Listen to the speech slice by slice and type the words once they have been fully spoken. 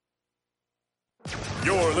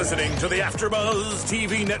You're listening to the AfterBuzz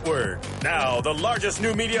TV Network, now the largest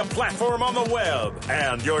new media platform on the web,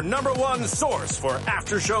 and your number one source for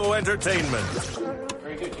after-show entertainment.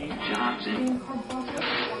 Very good, Gene Johnson.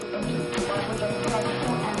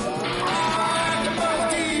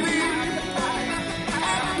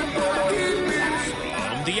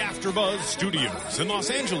 The AfterBuzz Studios in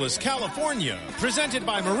Los Angeles, California. Presented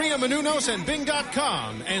by Maria Menounos and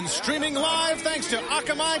Bing.com and streaming live thanks to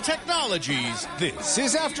Akamai Technologies. This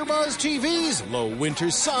is AfterBuzz TV's Low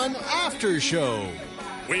Winter Sun After Show.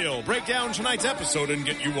 We'll break down tonight's episode and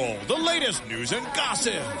get you all the latest news and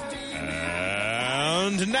gossip.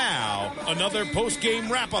 And now, another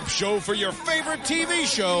post-game wrap-up show for your favorite TV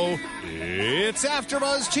show. It's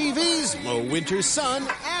AfterBuzz TV's Low Winter Sun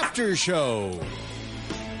After Show.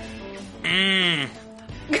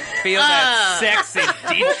 Feel that sexy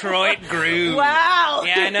Detroit groove. Wow.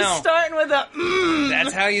 Yeah, I know. Starting with a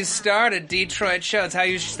That's how you start a Detroit show. It's how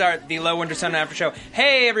you start the Low Winter Sun After Show.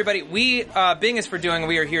 Hey, everybody. We are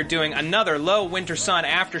here doing another Low Winter Sun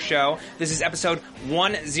After Show. This is episode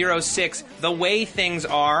 106, The Way Things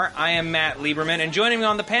Are. I am Matt Lieberman, and joining me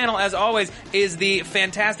on the panel, as always, is the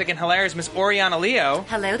fantastic and hilarious Miss Oriana Leo.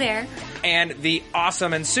 Hello there. And the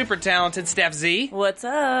awesome and super talented Steph Z. What's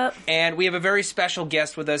up? And we have a very special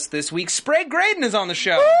guest with us this week. Sprague Graydon is on the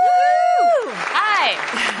show. Woo! Hi.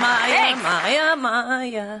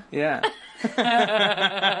 Maya. Yeah.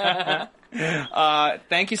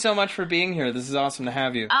 Thank you so much for being here. This is awesome to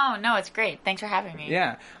have you. Oh, no, it's great. Thanks for having me.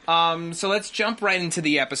 Yeah. So let's jump right into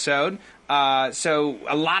the episode. So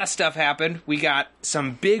a lot of stuff happened. We got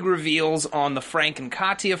some big reveals on the Frank and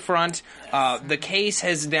Katya front. The case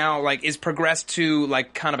has now is progressed to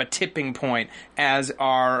kind of a tipping point as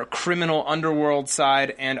our criminal underworld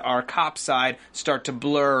side and our cop side start to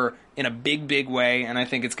blur in a big, big way, and I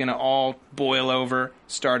think it's going to all boil over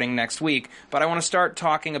starting next week. But I want to start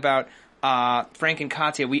talking about Frank and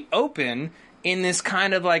Katya. We open in this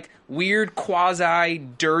kind of weird,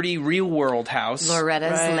 quasi-dirty, real-world house.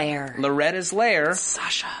 Loretta's lair.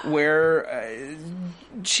 Sasha. Where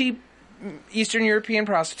cheap Eastern European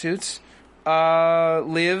prostitutes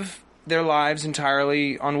live their lives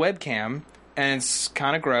entirely on webcam, and it's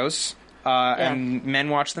kind of gross, and men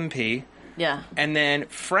watch them pee. Yeah. And then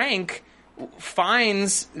Frank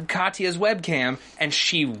finds Katya's webcam, and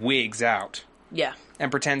she wigs out. Yeah. And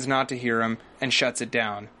pretends not to hear him, and shuts it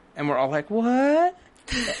down. And we're all like, what?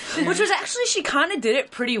 Which was actually, she kind of did it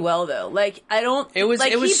pretty well, though. It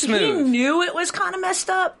was smooth. He knew it was kind of messed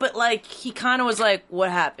up, but, he kind of was like, what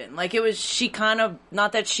happened? She kind of,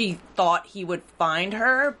 not that she thought he would find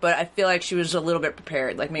her, but I feel like she was a little bit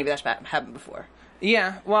prepared. Maybe that's happened before.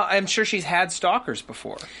 Yeah, well, I'm sure she's had stalkers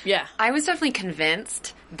before. Yeah. I was definitely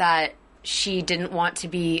convinced that she didn't want to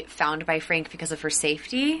be found by Frank because of her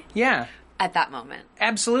safety. Yeah. At that moment.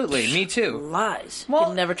 Absolutely, me too. Lies. Well,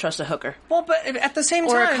 you'd never trust a hooker. Well, but at the same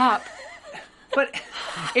time... Or a cop. But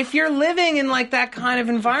if you're living in that kind of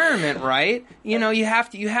environment, right? You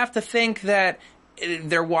have to think that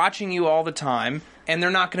they're watching you all the time, and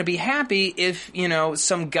they're not going to be happy if,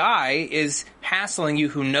 some guy is hassling you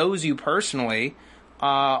who knows you personally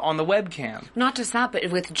on the webcam. Not just that, but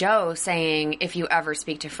with Joe saying, if you ever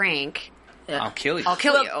speak to Frank... Yeah. I'll kill you.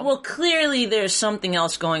 Well, clearly there's something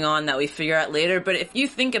else going on that we figure out later, but if you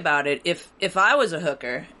think about it, if I was a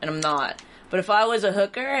hooker, and I'm not, but if I was a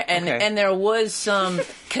hooker and there was some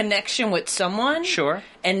connection with someone, sure,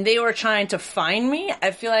 and they were trying to find me,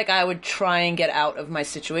 I feel like I would try and get out of my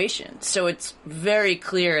situation. So it's very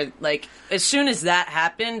clear, as soon as that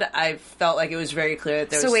happened, I felt like it was very clear that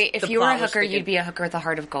there was... So wait, if you were a hooker, you'd be a hooker with a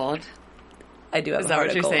heart of gold? I do have a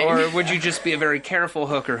heart of gold. Or would you just be a very careful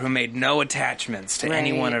hooker who made no attachments to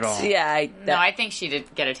anyone at all? Yeah. No, I think she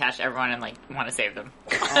did get attached to everyone and want to save them.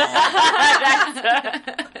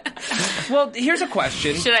 Well, here's a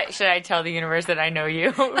question. Should I tell the universe that I know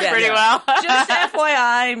you pretty well? Just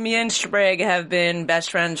FYI, me and Sprague have been best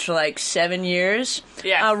friends for 7 years.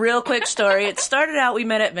 Yeah. Real quick story. It started out, we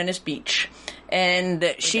met at Venice Beach.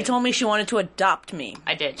 And she told me she wanted to adopt me.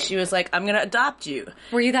 I did. She was like, I'm going to adopt you.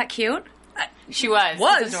 Were you that cute? She was.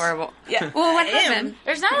 That's adorable. Yeah. Well, what happened?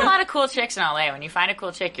 There's not a lot of cool chicks in LA. When you find a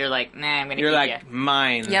cool chick, you're like, nah, I'm going to keep you.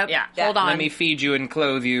 Mine. Yep. Yeah. Hold on. Let me feed you and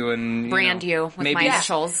clothe you and brand you with maybe my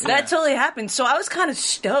initials. That totally happened. So I was kind of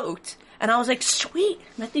stoked. And I was like, sweet.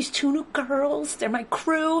 Met these 2 new girls. They're my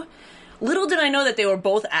crew. Little did I know that they were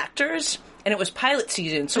both actors. And it was pilot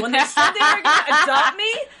season. So when they said they were going to adopt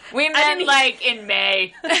me... We met in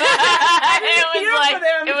May. It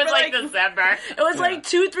was December. It was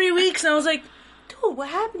 2-3 weeks, and I was like, dude, what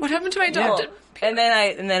happened? What happened to my adopted? And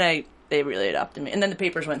then they really adopted me. And then the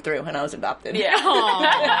papers went through, and I was adopted.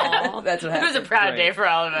 Yeah. all. That's what It was happened. a proud Right. day for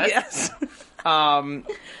all of us. Yes.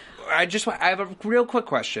 I have a real quick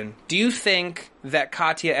question. Do you think that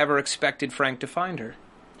Katya ever expected Frank to find her?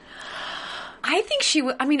 I think she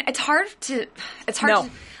would. I mean, it's hard to. No.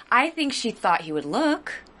 I think she thought he would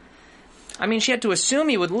look. I mean, she had to assume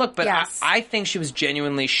he would look, but Yes. I think she was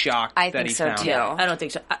genuinely shocked I that think he so, found too. her. I don't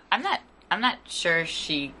think so. I'm not sure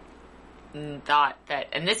she thought that,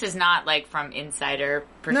 and this is not like from insider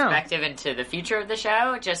perspective into the future of the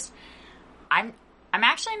show. Just, I'm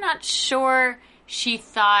actually not sure she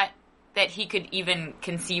thought that he could even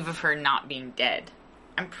conceive of her not being dead.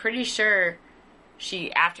 I'm pretty sure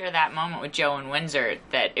she, after that moment with Joe and Windsor,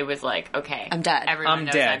 that it was like, okay, I'm dead. Everyone I'm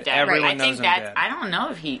knows dead. I'm dead. Everyone I think knows I'm that dead. I don't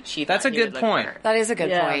know if she. That's thought a he would good look for point. her. That is a good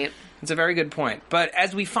Yeah. point. It's a very good point. But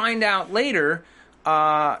as we find out later,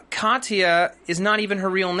 Katya is not even her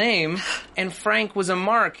real name, and Frank was a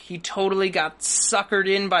mark. He totally got suckered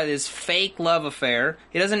in by this fake love affair.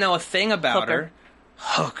 He doesn't know a thing about Hooker. her.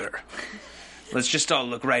 Hooker. Let's just all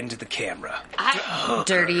look right into the camera.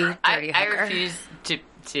 Dirty I hooker. refuse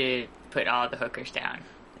to put all the hookers down.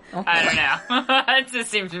 I don't know. It just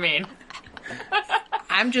seems mean.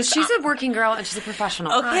 I'm just... She's a working girl and she's a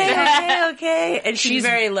professional. Okay. And she's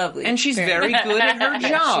very lovely. and she's very good at her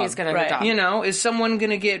job. She's good at Right. her job. You know, is someone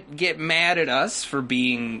going to get mad at us for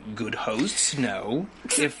being good hosts? No.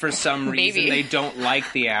 If for some reason Maybe. they don't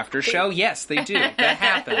like the after show, yes, they do. That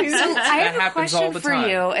happens. So I that have a happens question all the for time.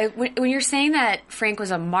 you. When you're saying that Frank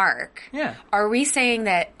was a mark, Yeah. are we saying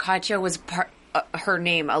that Katya was her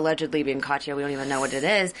name allegedly being Katya? We don't even know what it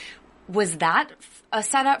is. Was that a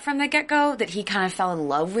setup from the get-go that he kind of fell in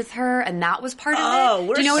love with her and that was part of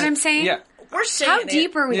Oh, it? Do you know what I'm saying? Yeah. we're saying How it.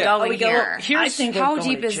 deep are we Yeah. going Oh, we go- here? I think we're how going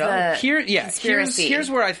deep to is Joe. the Here's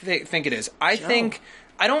conspiracy? where I think it is. I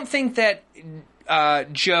don't think that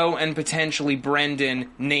Joe and potentially Brendan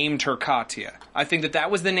named her Katya. I think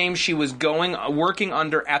that was the name she was working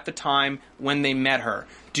under at the time when they met her.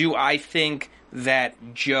 Do I think that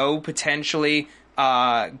Joe potentially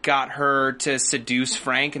got her to seduce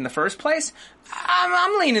Frank in the first place?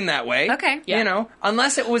 I'm leaning that way. Okay. You know,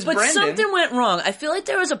 unless it was But Brendan. something went wrong. I feel like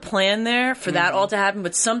there was a plan there for that all to happen,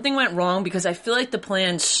 but something went wrong because I feel like the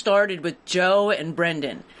plan started with Joe and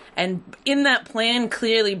Brendan. And in that plan,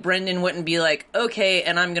 clearly Brendan wouldn't be like, okay,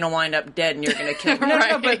 and I'm going to wind up dead and you're going to kill me.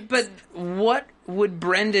 No, but what would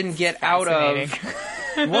Brendan get out of?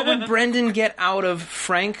 What would Brendan get out of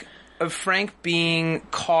Frank being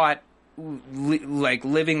caught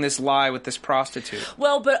living this lie with this prostitute?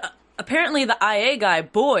 Well, but apparently the IA guy,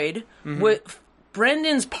 Boyd,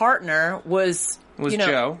 Brendan's partner was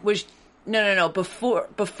Joe. No.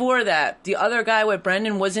 Before that, the other guy with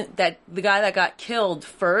Brendan wasn't that the guy that got killed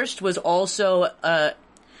first was also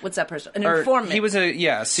what's that person? An informant. He was a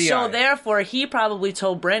CI. So therefore, he probably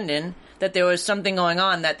told Brendan that there was something going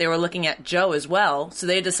on, that they were looking at Joe as well. So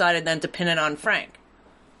they decided then to pin it on Frank.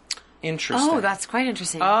 Interesting. Oh, that's quite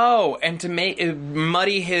interesting. Oh, and to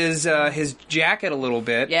muddy his jacket a little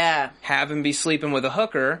bit. Yeah. Have him be sleeping with a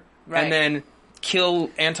hooker, Right. and then kill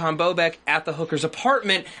Anton Bobek at the hooker's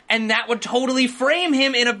apartment, and that would totally frame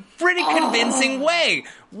him in a pretty convincing way.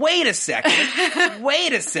 Wait a second.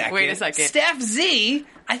 Wait a second. Steph Z,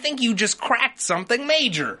 I think you just cracked something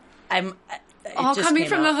major. It All just coming came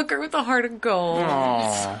from out. the hooker with the heart of gold.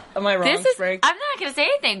 Aw. Am I wrong, This is. Frank? I'm not going to say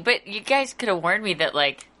anything, but you guys could have warned me that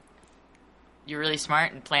like you're really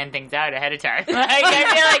smart and plan things out ahead of time. Like,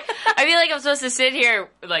 I feel like I'm supposed to sit here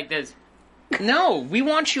like this. No, we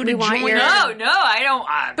want you to want join your- No, I don't.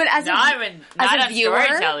 But as not a viewer,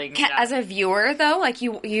 storytelling stuff. as a viewer though, like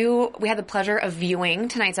we had the pleasure of viewing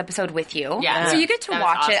tonight's episode with you. Yeah. So you get to That was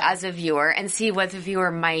watch it awesome. as a viewer and see what the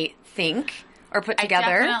viewer might think or put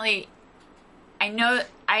together. I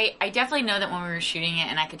definitely know that when we were shooting it,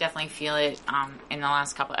 and I could definitely feel it in the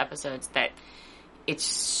last couple episodes, that it's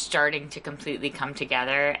starting to completely come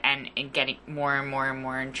together and getting more and more and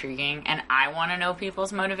more intriguing. And I want to know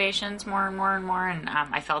people's motivations more and more and more. And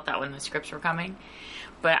I felt that when the scripts were coming.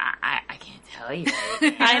 But I can't tell you.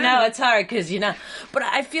 I know, it's hard because, but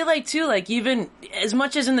I feel like, too, like, even as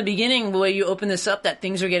much as in the beginning, the way you open this up, that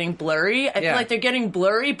things are getting blurry, I feel like they're getting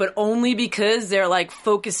blurry, but only because they're, like,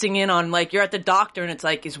 focusing in on, like, you're at the doctor and it's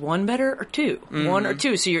like, is one better or two? One or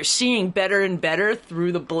two? So you're seeing better and better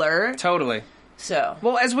through the blur. Totally. So,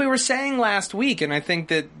 well, as we were saying last week, and I think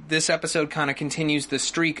that this episode kind of continues the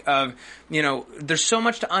streak of, there's so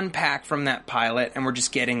much to unpack from that pilot, and we're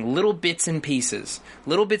just getting little bits and pieces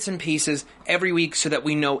every week so that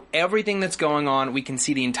we know everything that's going on. We can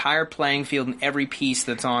see the entire playing field and every piece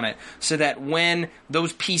that's on it, so that when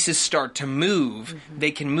those pieces start to move,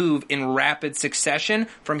 they can move in rapid succession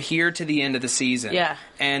from here to the end of the season. Yeah.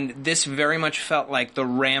 And this very much felt like the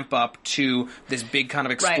ramp up to this big kind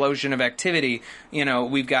of explosion of activity.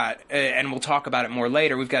 We've got, and we'll talk about it more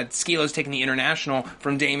later, we've got Skilos taking the international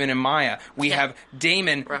from Damon and Maya. We have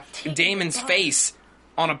Damon's face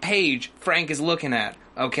on a page Frank is looking at.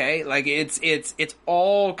 Okay? Like, it's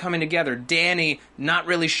all coming together. Danny, not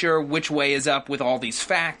really sure which way is up with all these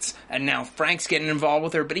facts, and now Frank's getting involved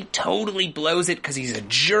with her, but he totally blows it because he's a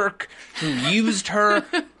jerk who used her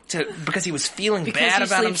because he was feeling bad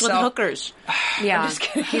about himself. Because he sleeps with hookers. Yeah.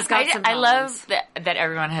 He's got some I love that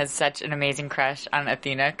everyone has such an amazing crush on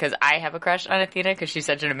Athena, because I have a crush on Athena because she's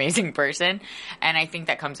such an amazing person, and I think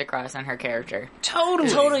that comes across on her character.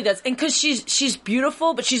 Totally does. And because she's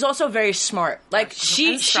beautiful, but she's also very smart. Like,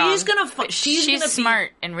 she's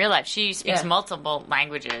smart in real life. She speaks multiple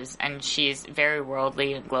languages, and she's very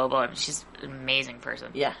worldly and global, and she's an amazing person.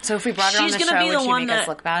 Yeah. So if we brought her on the show, would she make us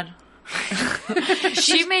look bad?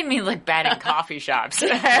 She made me look bad in coffee shops.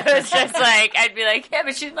 I was just like, I'd be like, yeah,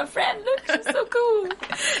 but she's my friend. Look, she's so cool.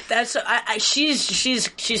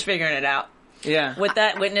 She's figuring it out. Yeah. With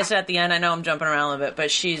that witness at the end, I know I'm jumping around a little bit,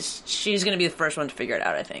 but she's going to be the first one to figure it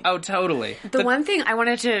out, I think. Oh, totally. The one thing I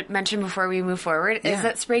wanted to mention before we move forward is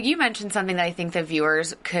that, Sprague, you mentioned something that I think the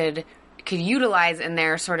viewers could utilize in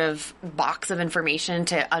their sort of box of information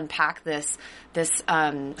to unpack this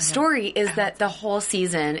story, is that the whole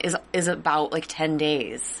season is about like 10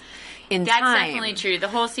 days in time. That's definitely true. The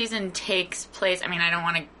whole season takes place, I don't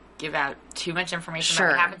want to give out too much information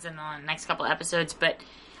about what happens in the next couple episodes, but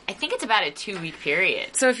I think it's about a 2-week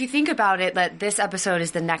period. So if you think about it, that this episode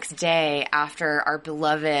is the next day after our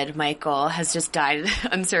beloved Michael has just died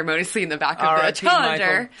unceremoniously in the back of the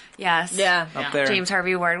Challenger. Yes. Yeah. Up there. James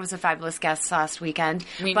Harvey Ward was a fabulous guest last weekend.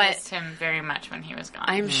 We missed him very much when he was gone.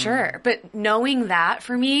 I'm sure. But knowing that,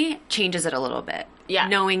 for me, changes it a little bit. Yeah.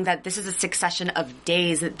 Knowing that this is a succession of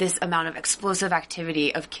days, that this amount of explosive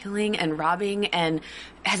activity of killing and robbing and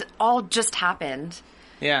has all just happened.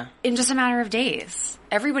 Yeah. In just a matter of days.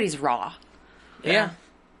 Everybody's raw. Yeah.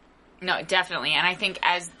 No, definitely. And I think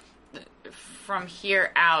from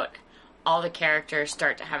here out, all the characters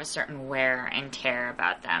start to have a certain wear and tear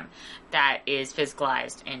about them that is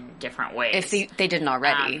physicalized in different ways. If they didn't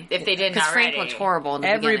already. If they didn't already. Because Frank looked horrible in the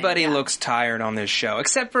Everybody beginning. looks tired on this show,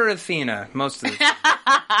 except for Athena, most of the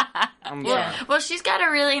time. Well, she's got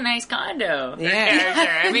a really nice condo. Yeah.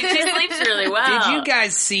 Character. She sleeps really well. Did you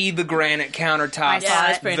guys see the granite countertops? saw it.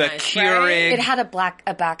 It's pretty the nice. Keurig. It had a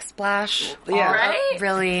backsplash. Yeah. Right?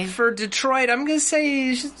 Really. For Detroit, I'm going to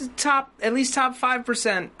say at least top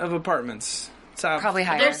 5% of apartments. Probably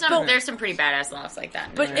higher. There's some pretty badass lofts like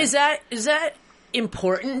that. But is that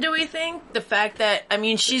important, do we think? The fact that,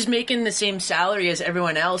 she's making the same salary as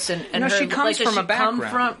everyone else, and No, she comes from a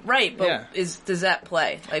background. Right, but Yeah. does that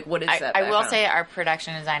play? Like, what is that I will background? say our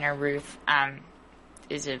production designer, Ruth,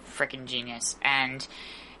 is a freaking genius. And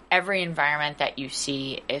every environment that you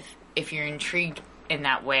see, if you're intrigued in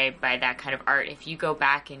that way by that kind of art, if you go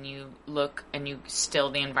back and you look and you still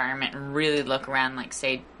the environment and really look around, like,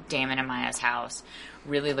 say, Damon and Maya's house,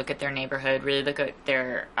 really look at their neighborhood, really look at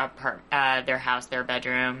their their house, their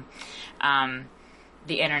bedroom,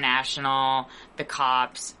 the international, the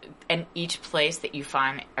cops, and each place that you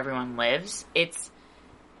find everyone lives, it's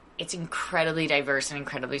incredibly diverse and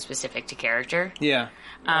incredibly specific to character. Yeah.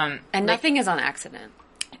 And nothing is on accident.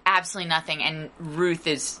 Absolutely nothing. And Ruth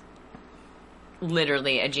is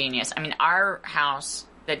literally a genius. Our house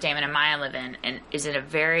that Damon and Maya live in, and is in a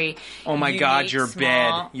very Oh my God, your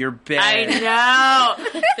bed. Your bed. I know.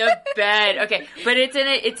 The bed. Okay. But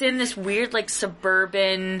it's in this weird, like,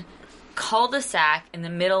 suburban cul-de-sac in the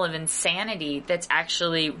middle of insanity that's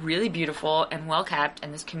actually really beautiful and well kept,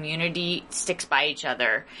 and this community sticks by each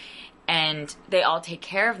other. And they all take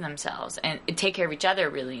care of themselves and take care of each other,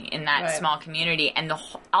 really, in that small community. And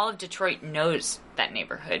all of Detroit knows that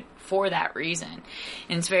neighborhood for that reason.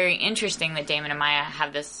 And it's very interesting that Damon and Maya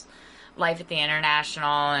have this life at the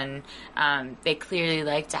International, and they clearly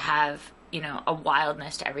like to have, a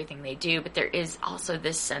wildness to everything they do. But there is also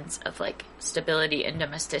this sense of, like, stability and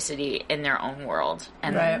domesticity in their own world,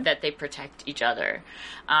 and that they protect each other.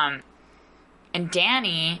 And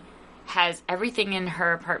Danny has everything in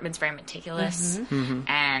her apartment's very meticulous,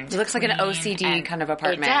 and It looks like an clean, OCD and kind of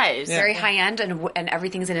apartment. It does. Very high end, and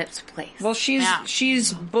everything's in its place. Well,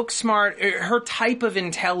 she's book smart. Her type of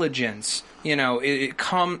intelligence, it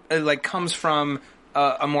comes from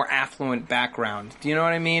a more affluent background. Do you know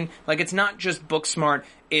what I mean? Like, it's not just book smart.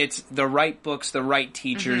 It's the right books, the right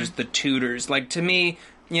teachers, the tutors. Like, to me,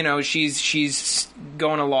 she's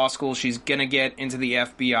going to law school. She's gonna get into the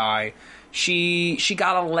FBI. She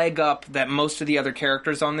got a leg up that most of the other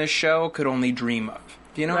characters on this show could only dream of.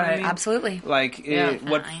 Do you know what I mean? Absolutely. Like,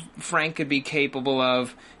 what Frank could be capable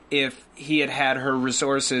of if he had her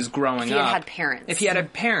resources growing up. If he had parents. If he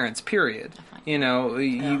had parents, period.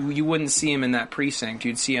 You wouldn't see him in that precinct.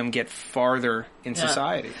 You'd see him get farther in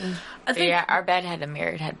society. I think our bed had a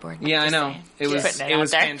mirrored headboard. Yeah, I know. It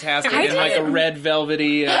was fantastic. I In like a red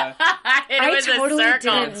velvety... I totally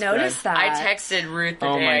didn't notice that. I texted Ruth the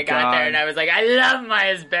Oh day my I got God. there, and I was like, I love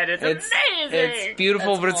Maya's bed. It's amazing. It's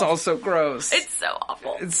beautiful, but it's also gross. It's so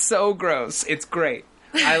awful. It's so gross. It's great.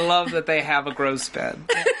 I love that they have a gross bed.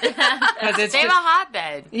 'Cause it's They have a hot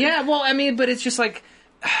bed. Yeah, well, I mean, but it's just like...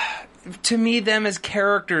 To me, them as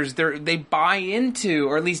characters, they buy into,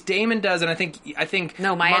 or at least Damon does, and I think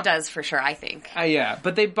No, Maya does for sure, I think. Yeah,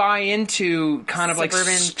 but they buy into kind of like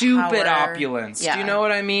Suburban stupid power. opulence. Yeah. Do you know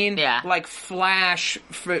what I mean? Yeah. Like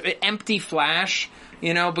empty Flash,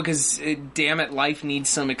 because damn it, life needs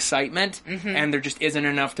some excitement, and there just isn't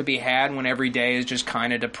enough to be had when every day is just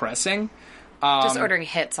kind of depressing. Just ordering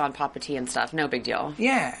hits on Papa T and stuff, no big deal.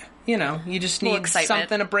 Yeah. You just Little need excitement.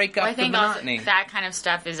 something to break up I the think also monotony. that kind of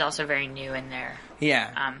stuff is also very new in their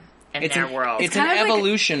their world. It's kind an of like-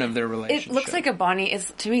 evolution of their relationship. It looks like a Bonnie.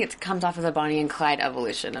 To me, it comes off as a Bonnie and Clyde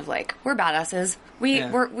evolution of like, we're badasses. We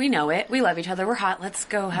know it. We love each other. We're hot. Let's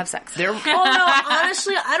go have sex. They're Oh no,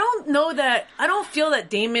 honestly, I don't know that. I don't feel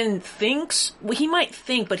that Damon thinks. Well, he might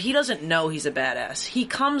think, but he doesn't know he's a badass. He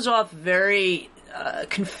comes off very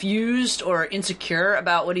confused or insecure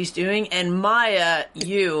about what he's doing, and Maya,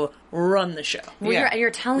 you run the show. Well,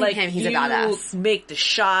 you're telling him he's a badass. You make the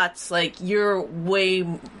shots. Like, you're way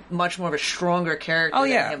much more of a stronger character. Oh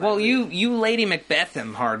than yeah, him, well I believe. you Lady Macbeth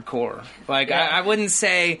him hardcore. Like Yeah. I wouldn't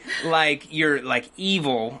say like you're like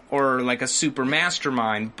evil or like a super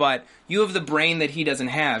mastermind, but you have the brain that he doesn't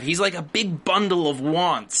have. He's like a big bundle of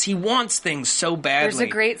wants. He wants things so badly. There's a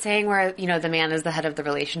great saying where the man is the head of the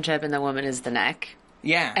relationship and the woman is the neck.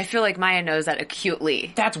 Yeah. I feel like Maya knows that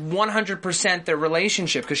acutely. That's 100% their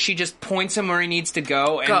relationship because she just points him where he needs to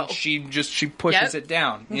go and she pushes it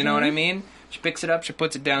down. You know what I mean? She picks it up, she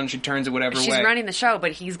puts it down, she turns it whatever way. She's running the show,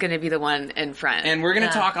 but he's going to be the one in front. And we're going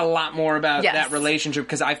to talk a lot more about Yes. that relationship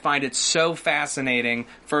because I find it so fascinating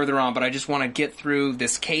further on, but I just want to get through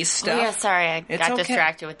this case stuff. Yeah, sorry, I It's got okay.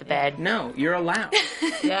 distracted with the bed. No, you're allowed.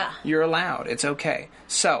 Yeah. You're allowed. It's okay.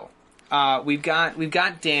 So, we've got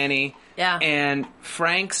Danny. Yeah. And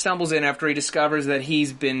Frank stumbles in after he discovers that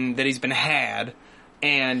he's been had,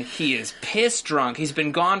 and he is pissed drunk. He's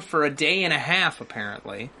been gone for a day and a half,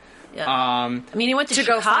 apparently. Yeah. I mean, he went to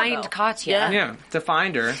go Chicago. find Katya. Yeah, to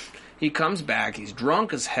find her. He comes back. He's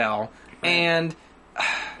drunk as hell, and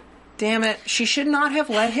damn it, she should not have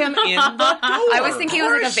let him in the door. I was thinking he was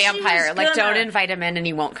like a course she vampire. was Like, gonna. don't invite him in and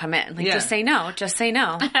he won't come in. Like, Yeah. just say no. Just say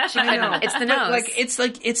no. She couldn't. It's the nose.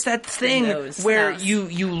 But it's that thing nose. where Nose.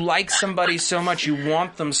 you like somebody so much, you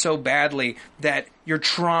want them so badly that you're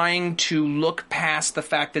trying to look past the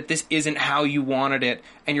fact that this isn't how you wanted it,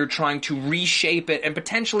 and you're trying to reshape it and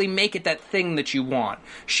potentially make it that thing that you want.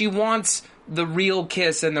 She wants the real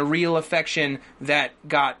kiss and the real affection that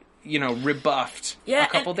got rebuffed a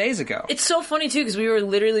couple and days ago. It's so funny too because we were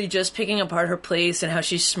literally just picking apart her place and how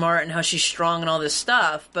she's smart and how she's strong and all this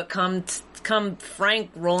stuff. But come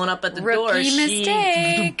Frank rolling up at the door, Rookie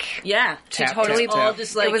mistake. Yeah, She Tap, totally tap, all tap.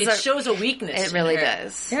 just like It was it shows a weakness. It in really her,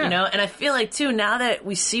 does. Yeah. And I feel like too now that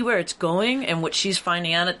we see where it's going and what she's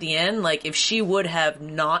finding out at the end, like if she would have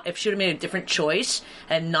made a different choice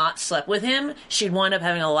and not slept with him, she'd wind up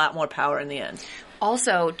having a lot more power in the end.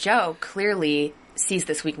 Also, Joe clearly sees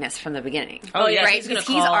this weakness from the beginning. Oh, yeah, right. he's gonna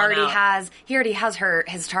Because call him he already has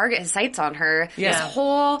his target, his sights on her. Yeah.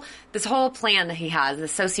 This whole plan that he has, the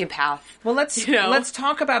sociopath. Well, let's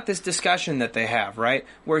talk about this discussion that they have, right?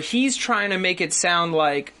 Where he's trying to make it sound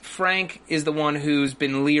like Frank is the one who's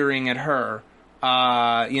been leering at her.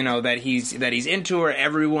 That he's into her,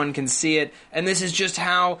 everyone can see it, and this is just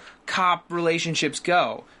how cop relationships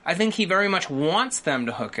go. I think he very much wants them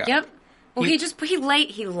to hook up. Yep. Well,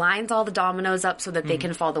 he lines all the dominoes up so that they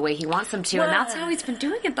can fall the way he wants them to, and that's how he's been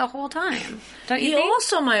doing it the whole time. Don't you He think?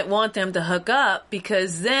 also might want them to hook up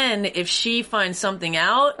because then if she finds something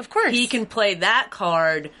out, Of course. he can play that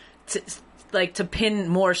card to pin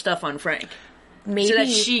more stuff on Frank, Maybe so that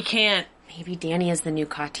she can't. Maybe Danny is the new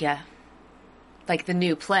Katya, like the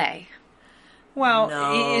new play. Well,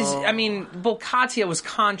 No. Katya was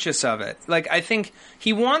conscious of it. Like, I think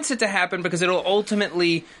he wants it to happen because it'll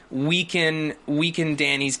ultimately weaken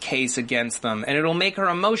Danny's case against them, and it'll make her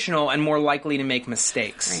emotional and more likely to make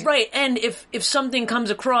mistakes. Right, and if something comes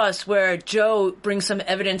across where Joe brings some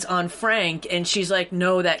evidence on Frank and she's like,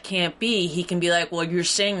 no, that can't be, he can be like, well, you're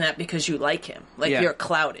saying that because you like him. Like, Yeah. you're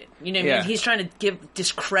clouded. You know what I Yeah. mean? He's trying to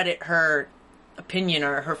discredit her opinion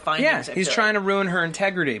or her findings. Yeah, he's trying to ruin her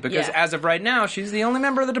integrity because Yeah. as of right now, she's the only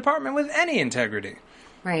member of the department with any integrity.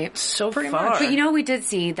 Right. so pretty far. much. But we did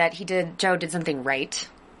see that Joe did something right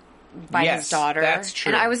by Yes, his daughter. that's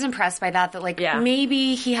true. And I was impressed by that, Yeah.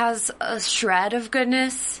 maybe he has a shred of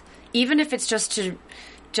goodness, even if it's just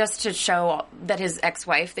to show that his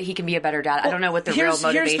ex-wife, that he can be a better dad. I don't know what the real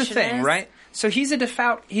motivation Here's the thing, is. right? So he's a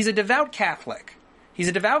devout Catholic. He's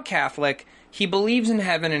a devout Catholic. He believes in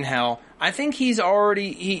heaven and hell. I think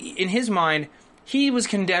in his mind, he was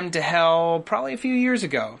condemned to hell probably a few years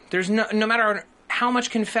ago. There's no matter how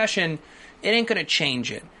much confession, it ain't going to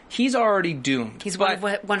change it. He's already doomed. He's one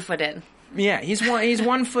foot in. Yeah, he's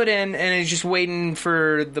 1 foot in, and he's just waiting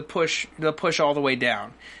for the push all the way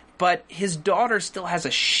down. But his daughter still has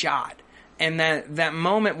a shot, and that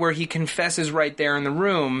moment where he confesses right there in the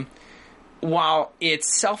room, while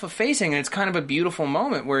it's self-effacing, and it's kind of a beautiful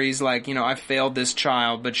moment where he's like, I failed this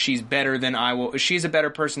child, but she's better than I will. She's a better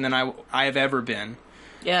person than I have ever been.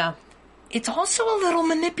 Yeah. It's also a little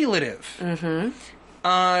manipulative.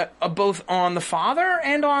 Mm-hmm. Both on the father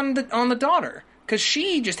and on the daughter, because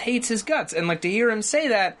she just hates his guts, and to hear him say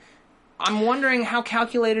that, I'm wondering how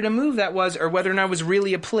calculated a move that was, or whether or not it was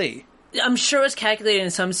really a plea. I'm sure it's calculated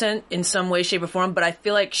in some way, shape, or form, but I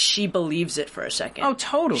feel like she believes it for a second. Oh,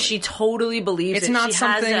 totally. She totally believes It's it. not she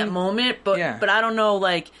something- has that moment, but Yeah. but I don't know,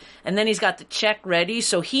 and then he's got the check ready,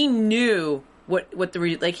 so he knew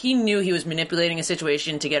he knew he was manipulating a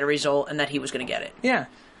situation to get a result, and that he was going to get it. Yeah.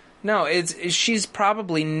 No, she's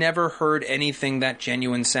probably never heard anything that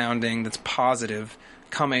genuine sounding, that's positive,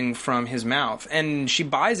 coming from his mouth, and she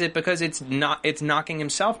buys it because it's knocking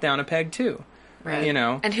himself down a peg too. Right.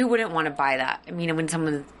 And who wouldn't want to buy that? I mean,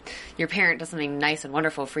 when your parent does something nice and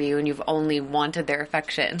wonderful for you and you've only wanted their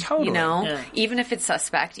affection. Totally. Yeah. Even if it's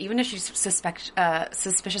suspect, even if she's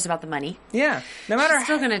suspicious about the money. Yeah. She's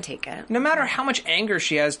still going to take it. No matter how much anger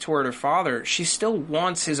she has toward her father, she still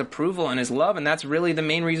wants his approval and his love, and that's really the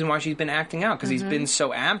main reason why she's been acting out, because he's been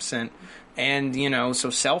so absent and, so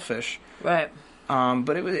selfish. Right.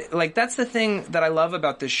 But it was that's the thing that I love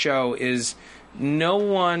about this show is no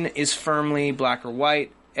one is firmly black or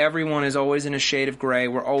white. Everyone is always in a shade of gray.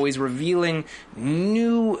 We're always revealing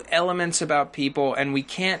new elements about people, and we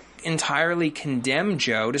can't entirely condemn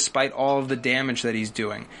Joe despite all of the damage that he's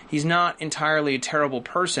doing. He's not entirely a terrible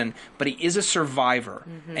person, but he is a survivor,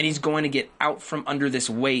 and he's going to get out from under this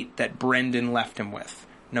weight that Brendan left him with,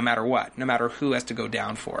 no matter what, no matter who has to go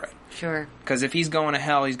down for it. Sure. Because if he's going to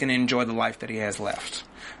hell, he's going to enjoy the life that he has left.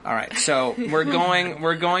 All right, so we're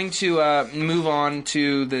going to move on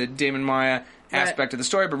to the Damon Maya aspect of the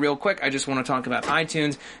story, but real quick, I just want to talk about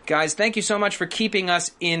iTunes. Guys, thank you so much for keeping us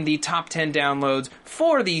in the top 10 downloads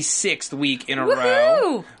for the 6th week in a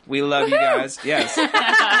row. We love you guys. Yes.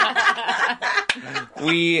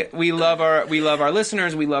 we love our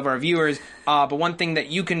listeners, we love our viewers. But one thing that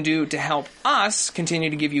you can do to help us continue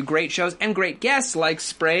to give you great shows and great guests like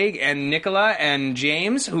Sprague and Nicola and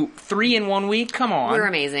James, who 3 in 1 week. Come on, We're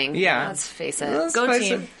amazing. Yeah, Let's face it. Let's Go face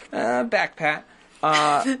team. it. Back pat.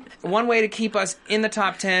 One way to keep us in the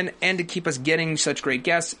top 10 and to keep us getting such great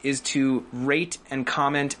guests is to rate and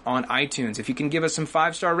comment on iTunes. If you can give us some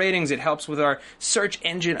 5-star ratings, it helps with our search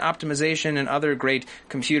engine optimization and other great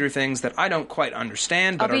computer things that I don't quite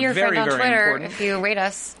understand, but I'll be your are very, friend on very Twitter important. if you rate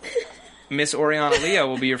us. Miss Oriana Leo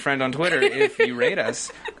will be your friend on Twitter if you rate us.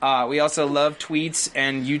 We also love tweets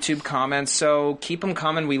and YouTube comments, so keep them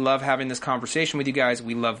coming. We love having this conversation with you guys.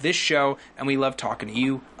 We love this show, and we love talking to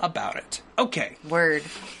you about it. Okay. Word.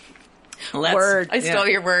 Word. I stole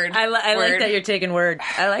your word. I like Word. that you're taking word.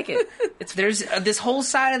 I like it. There's this whole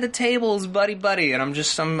side of the table is buddy, and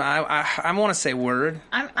I want to say word.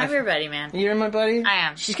 I'm your buddy, man. You're my buddy? I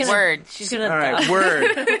am. She's gonna, Word. She's gonna. All right,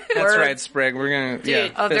 word. That's right, Sprig. We're going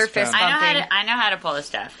to, Oh, they're fist bump. bumping. I know how to pull this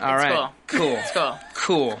stuff. All It's right. cool. Cool. It's cool.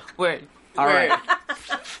 Cool. Word. All right.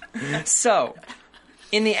 So,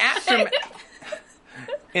 in the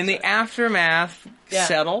aftermath,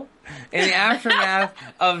 settle. In the aftermath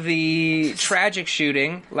of the tragic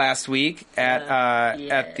shooting last week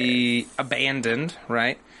at the Abandoned,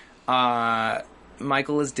 right?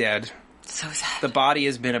 Michael is dead. So sad. The body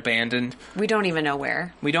has been abandoned. We don't even know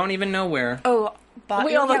where. We don't even know where. Oh,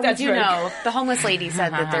 We all looked at do Drake. know. The homeless lady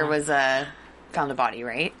said that there was found a body,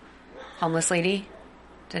 right? Homeless lady.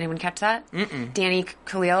 Did anyone catch that? Mm-mm. Danny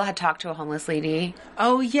Khalil had talked to a homeless lady.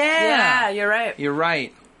 Oh, yeah. Yeah, you're right. You're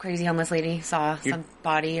right. Crazy homeless lady saw some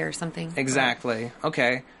body or something. Exactly.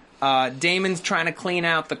 Okay. Damon's trying to clean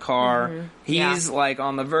out the car. Mm-hmm. He's like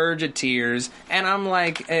on the verge of tears, and I'm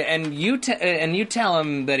like, and you tell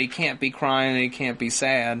him that he can't be crying, and he can't be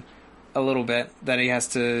sad, a little bit. That he has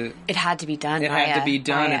to. It had to be done. It had to be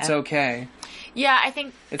done. It's okay. Yeah, I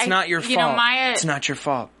think It's not your fault. You know, Maya. It's not your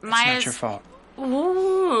fault. It's Maya's- not your fault.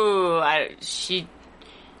 Ooh, she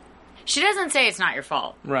doesn't say it's not your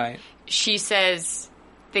fault. Right. She says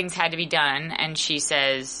things had to be done, and she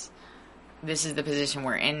says this is the position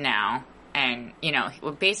we're in now. And, you know,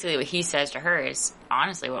 basically what he says to her is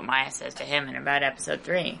honestly what Maya says to him in about episode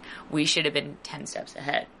 3. We should have been 10 steps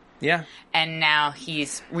ahead. Yeah. And now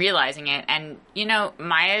he's realizing it. And, you know,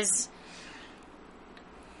 Maya's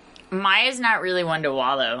not really one to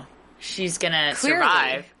wallow. She's going to Clearly.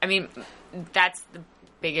 survive. I mean, that's the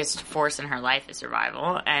biggest force in her life is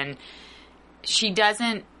survival. And she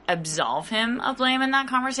doesn't absolve him of blame in that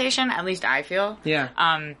conversation, at least I feel. Yeah.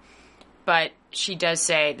 But she does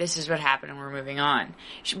say, this is what happened and we're moving on.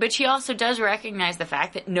 But she also does recognize the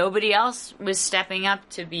fact that nobody else was stepping up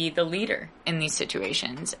to be the leader in these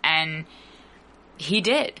situations. And he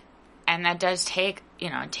did. And that does take,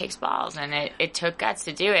 you know, it takes balls. And it took guts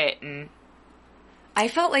to do it. And I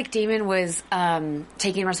felt like Damon was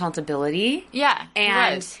taking responsibility. yeah, he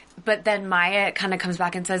And was. but then Maya kind of comes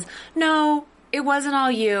back and says, "No, it wasn't all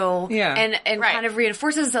you." Yeah. And Right. kind of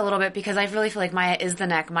reinforces it a little bit because I really feel like Maya is the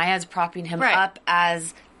neck. Maya is propping him Right. up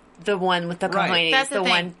as the one with the complaining, That's the thing.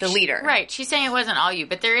 one, the leader. Right. She's saying it wasn't all you,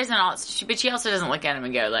 but there isn't all. But she also doesn't look at him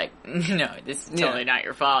and go like, "No, this is totally not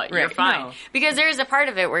your fault. You're Right. fine." No. Because there is a part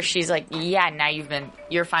of it where she's like, "Yeah, now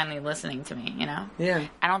you're finally listening to me." You know. Yeah.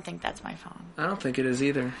 I don't think that's my phone. I don't think it is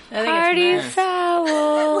either. I think it's foul.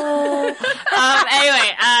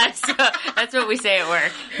 Anyway, so that's what we say at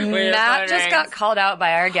work. Matt just got called out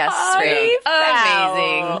by our guest. Party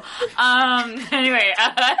Amazing. Anyway,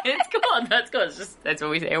 it's cool. That's cool. It's just that's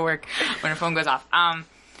what we say at work when a phone goes off.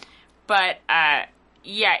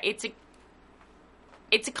 Yeah, it's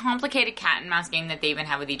a complicated cat and mouse game that they even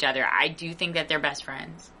have with each other. I do think that they're best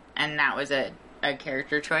friends, and that was a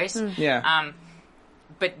character choice. Yeah.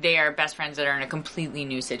 But they are best friends that are in a completely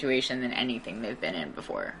new situation than anything they've been in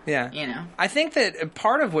before. Yeah. You know? I think that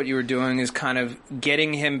part of what you were doing is kind of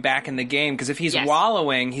getting him back in the game, because if he's Yes.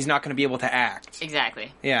 wallowing, he's not going to be able to act.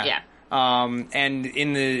 Exactly. Yeah. Yeah. And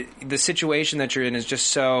in the situation that you're in is just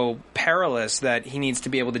so perilous that he needs to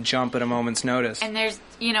be able to jump at a moment's notice. And there's,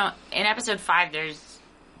 you know, in episode 5,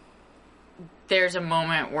 there's a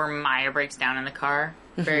moment where Maya breaks down in the car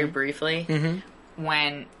very briefly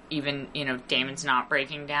when even, you know, Damon's not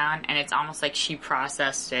breaking down, and it's almost like she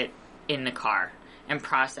processed it in the car and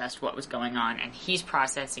processed what was going on, and he's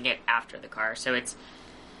processing it after the car. So it's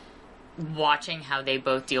watching how they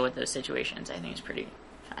both deal with those situations, I think is pretty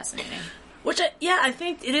fascinating. I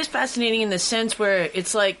think it is fascinating in the sense where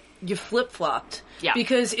it's like you flip-flopped. Yeah.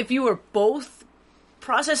 Because if you were both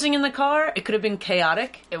processing in the car, it could have been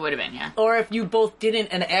chaotic. It would have been, yeah. Or if you both didn't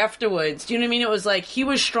and afterwards, do you know what I mean? It was like he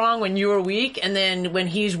was strong when you were weak, and then when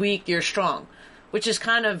he's weak, you're strong. Which is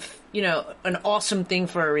kind of, you know, an awesome thing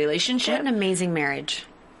for a relationship. What an amazing marriage.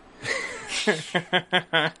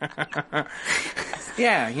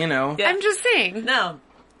 Yeah, you know. Yeah. I'm just saying. No.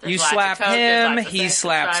 You There's lots slap of coke, there's him, lots of he sex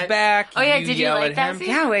slaps inside. back. Oh, yeah, did you yell like at that him. scene?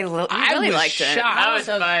 Yeah, I really was liked it. shocked. That was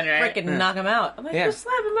fun, right? Freaking knock him out. I'm like, Yeah. you're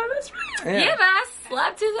slapping my best friend. Yeah, but I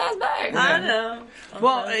slapped his ass back. I know.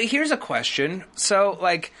 Well, here's a question. So,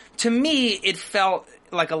 like, to me, it felt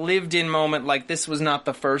like a lived-in moment. Like this was not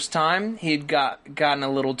the first time he'd gotten a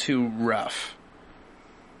little too rough.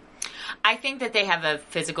 I think that they have a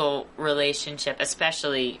physical relationship,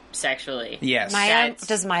 especially sexually. Yes. Maya, That's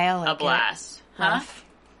does Maya like a blast. it? Rough?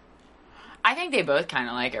 I think they both kind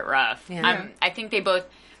of like it rough. Yeah. I think they both.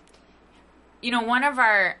 You know, one of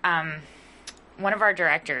our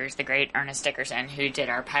directors, the great Ernest Dickerson, who did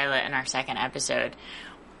our pilot and our second episode,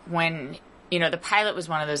 when, you know, the pilot was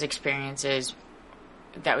one of those experiences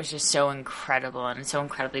that was just so incredible and so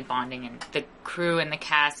incredibly bonding, and the crew and the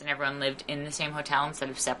cast and everyone lived in the same hotel instead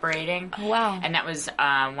of separating. Oh, wow. And that was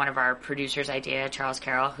one of our producers' idea, Charles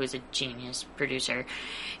Carroll, who's a genius producer.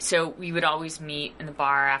 So we would always meet in the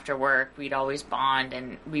bar after work. We'd always bond,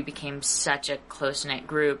 and we became such a close-knit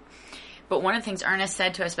group. But one of the things Ernest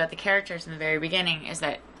said to us about the characters in the very beginning is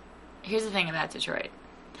that, here's the thing about Detroit.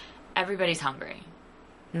 Everybody's hungry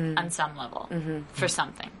on some level for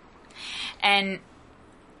something. And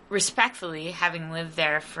respectfully, having lived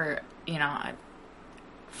there for, a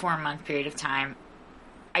 4-month period of time,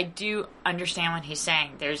 I do understand what he's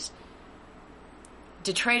saying.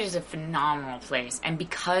 Detroit is a phenomenal place, and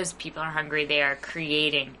because people are hungry, they are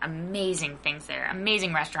creating amazing things there.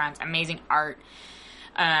 Amazing restaurants, amazing art,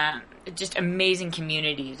 just amazing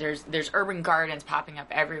communities. There's urban gardens popping up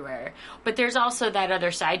everywhere. But there's also that other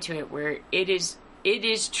side to it where it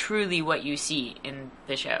is truly what you see in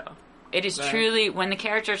the show. It is truly, when the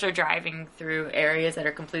characters are driving through areas that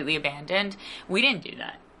are completely abandoned, we didn't do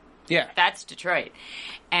that. Yeah. That's Detroit.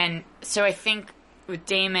 And so I think with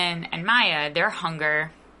Damon and Maya, their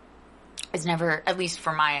hunger is never, at least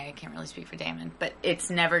for Maya, I can't really speak for Damon, but it's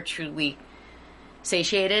never truly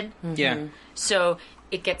satiated. Mm-hmm. Yeah. So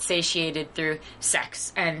it gets satiated through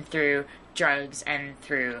sex and through drugs and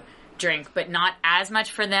through drink, but not as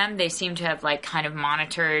much for them. They seem to have kind of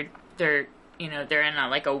monitored their, they're in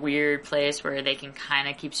a weird place where they can kind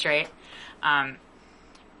of keep straight.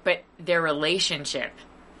 But their relationship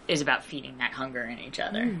is about feeding that hunger in each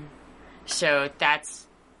other. So that's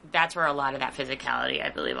where a lot of that physicality, I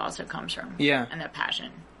believe, also comes from. Yeah. And that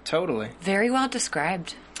passion. Totally. Very well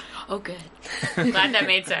described. Oh, good. Glad that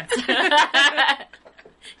made sense.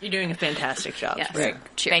 You're doing a fantastic job. Yes. Right.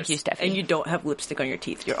 Cheers. Thank you, Stephanie. And you don't have lipstick on your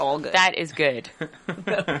teeth. You're all good. That is good.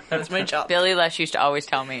 That's my job. Billy Lush used to always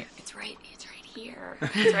tell me, it's right here.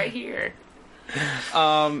 It's right here.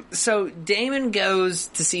 So Damon goes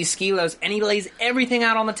to see Skelos, and he lays everything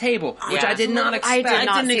out on the table, which I did not expect. I did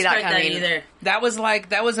not didn't see that expect that coming. either.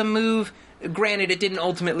 That was a move. Granted, it didn't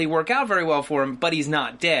ultimately work out very well for him, but he's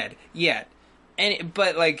not dead yet.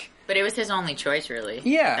 But it was his only choice, really.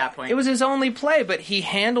 Yeah, at that point. it was his only play, but he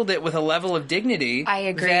handled it with a level of dignity. I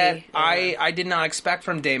agree. That I did not expect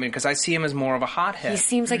from Damon, because I see him as more of a hothead, He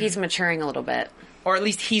seems like he's maturing a little bit. or at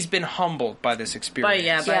least he's been humbled by this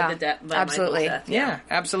experience. By absolutely. Michael's death. Yeah,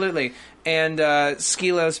 absolutely. And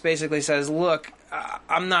Skelos basically says, "Look,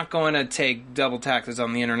 I'm not going to take double taxes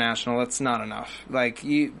on the international. That's not enough.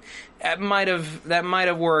 That might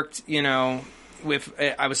have worked. If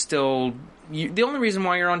I was still the only reason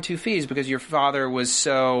why you're on 2 fees is because your father was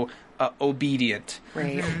so obedient.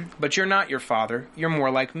 Right. But you're not your father. You're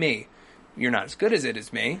more like me. You're not as good as it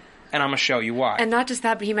is me, and I'm gonna show you why." And not just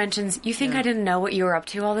that, but he mentions, you think I didn't know what you were up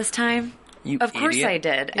to all this time? You Of course idiot. I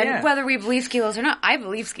did. Yeah. And whether we believe Skelos or not, I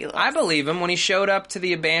believe Skelos. I believe him when he showed up to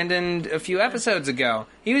the abandoned a few episodes ago.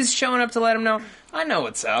 He was showing up to let him know, I know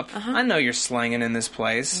what's up. I know you're slinging in this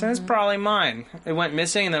place. It's probably mine. It went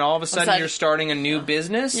missing, and then all of a sudden you're starting a new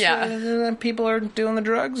business. Yeah. People are doing the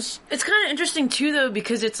drugs. It's kind of interesting, too, though,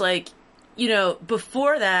 because it's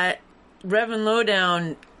before that, Reverend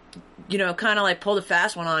Lowdown, kind of pulled a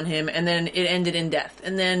fast one on him, and then it ended in death.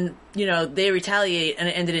 And then, they retaliate, and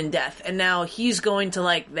it ended in death. And now he's going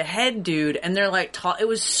to, the head dude, and they're, it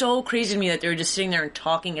was so crazy to me that they were just sitting there and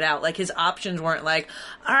talking it out. His options weren't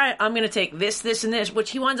all right, I'm going to take this, this, and this,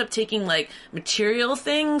 which he winds up taking, material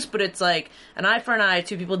things, but it's an eye for an eye,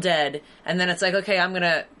 2 people dead, and then it's okay,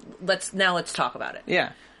 let's talk about it.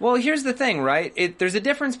 Yeah. Well, here's the thing, right? There's a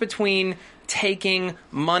difference between taking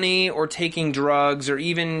money or taking drugs or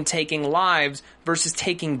even taking lives versus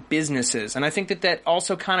taking businesses. And I think that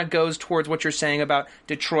also kind of goes towards what you're saying about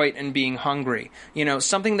Detroit and being hungry.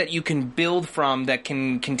 Something that you can build from that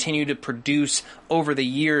can continue to produce over the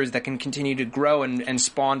years, that can continue to grow and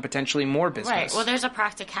spawn potentially more business. Right. Well, there's a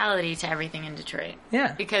practicality to everything in Detroit.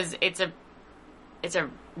 Yeah. Because it's a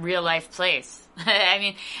real life place. I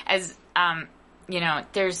mean, as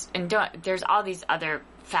there's all these other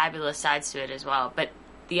fabulous sides to it as well. But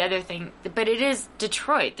it is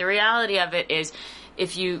Detroit. The reality of it is,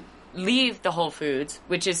 if you leave the Whole Foods,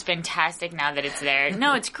 which is fantastic now that it's there.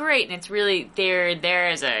 No, it's great, and it's really they're there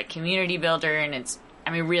as a community builder, and it's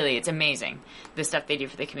amazing, the stuff they do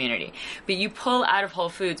for the community. But you pull out of Whole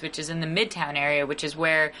Foods, which is in the Midtown area, which is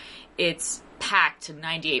where it's packed to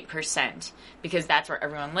 98%, because that's where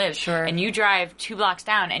everyone lives. Sure. And you drive 2 blocks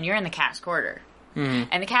down, and you're in the Cass Corridor. Mm-hmm.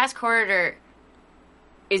 And the Cass Corridor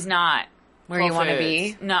is not Where Whole you want to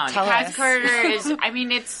Foods. be? No, Tell the Cass us. Corridor is,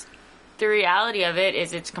 it's, the reality of it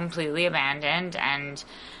is it's completely abandoned, and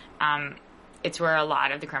it's where a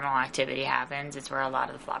lot of the criminal activity happens. It's where a lot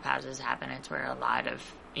of the flop houses happen. It's where a lot of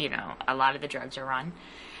the drugs are run.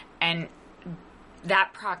 And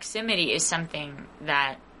that proximity is something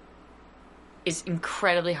that is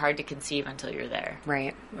incredibly hard to conceive until you're there.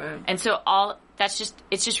 Right. And so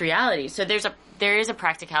it's just reality. So there is a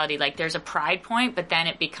practicality, there's a pride point, but then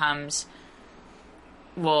it becomes,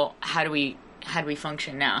 well, how do we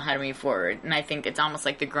function now? How do we move forward? And I think it's almost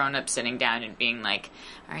like the grown-up sitting down and being all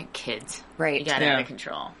right, kids, Right. you got out of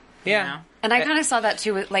control. Yeah. You know? And I kind of saw that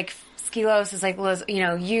too with Skelos is like,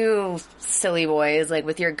 you silly boys, like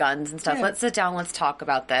with your guns and stuff. Yeah. Let's sit down. Let's talk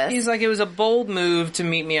about this. He's like, it was a bold move to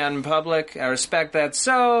meet me out in public. I respect that,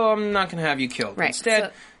 so I'm not going to have you killed. Right.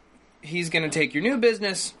 Instead, he's going to take your new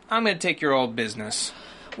business. I'm going to take your old business.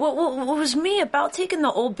 What was me about taking the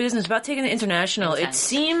old business, about taking the international? Intense. It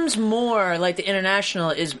seems more like the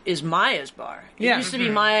international is Maya's bar. It used to be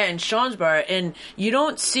Maya and Sean's bar, and you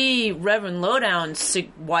don't see Reverend Lowdown's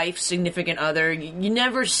wife, significant other. You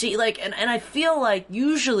never see, and I feel like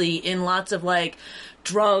usually in lots of,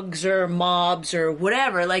 drugs or mobs or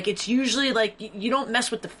whatever, it's usually, you don't mess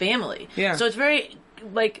with the family. Yeah. So it's very,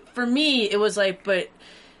 for me, it was but...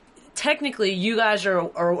 Technically, you guys are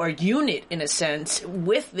a unit in a sense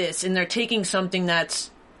with this, and they're taking something that's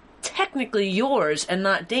technically yours and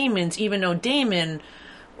not Damon's, even though Damon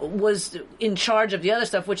was in charge of the other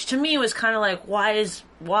stuff, which to me was kind of why?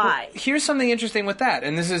 Well, here's something interesting with that,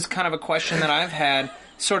 and this is kind of a question that I've had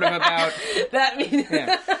sort of about... that means...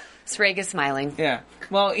 Yeah. Sprague is smiling. Yeah.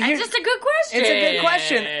 Well, It's just a good question. It's a good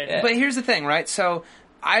question. Yeah. But here's the thing, right? So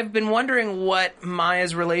I've been wondering what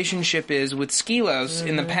Maya's relationship is with Skelos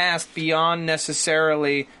in the past beyond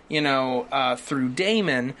necessarily, through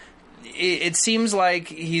Damon. It seems like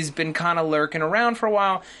he's been kind of lurking around for a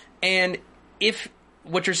while. And if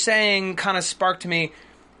what you're saying kind of sparked to me,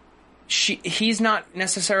 he's not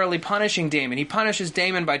necessarily punishing Damon. He punishes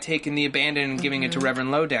Damon by taking the abandon and giving it to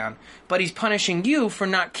Reverend Lowdown. But he's punishing you for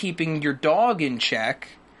not keeping your dog in check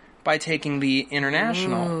by taking the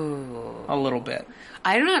international a little bit.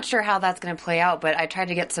 I'm not sure how that's going to play out, but I tried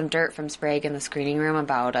to get some dirt from Sprague in the screening room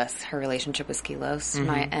about her relationship with Skelos,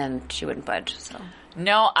 and she wouldn't budge. So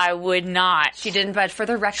No, I would not. she didn't budge, for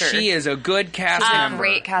the record. She is a good cast She's member. a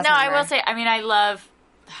great cast No, member. I will say, I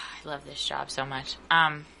love this job so much.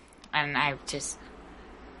 And I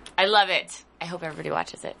love it. I hope everybody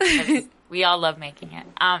watches it, 'cause we all love making it.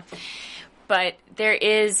 But there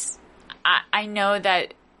is, I know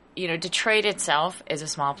that, Detroit itself is a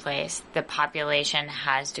small place. The population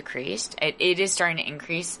has decreased. It is starting to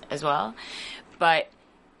increase as well. But,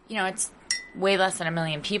 it's way less than 1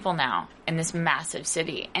 million people now in this massive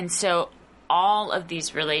city. And so all of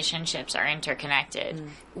these relationships are interconnected,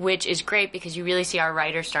 which is great because you really see our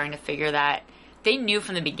writers starting to figure that. They knew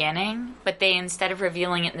from the beginning, but they, instead of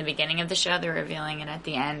revealing it in the beginning of the show, they're revealing it at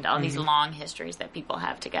the end, all these long histories that people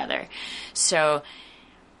have together. So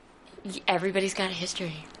everybody's got a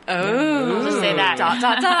history. Oh. I'll just say that. All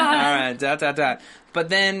right, ... But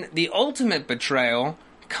then the ultimate betrayal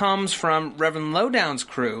comes from Reverend Lowdown's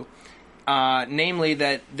crew, namely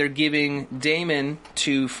that they're giving Damon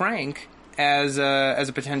to Frank as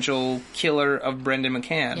a potential killer of Brendan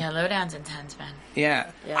McCann. Yeah, Lowdown's intense, man. Yeah.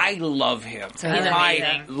 I love him. He's amazing.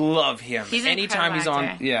 I love him. He's an Anytime he's on,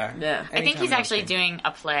 incredible yeah. Yeah. I think he's actually doing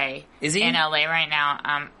a play Is he? in LA right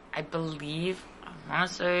now. I believe, I want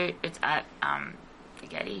to say it's at the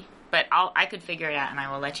Getty. But I could figure it out, and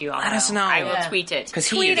I will let you all Let us know. I will Yeah. tweet it. Because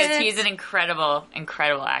he's an incredible,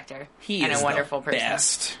 incredible actor. he and is a wonderful the person.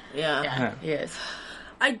 best. Yeah. Yeah, he is.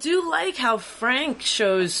 I do like how Frank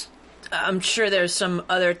shows, I'm sure there's some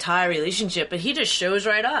other tie relationship, but he just shows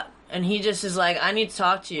right up. And he just is like, I need to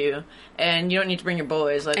talk to you, and you don't need to bring your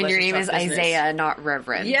boys. And let's your just name is talk business. Isaiah, not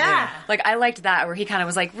Reverend. Yeah. I liked that, where he kind of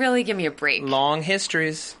was like, really, give me a break. Long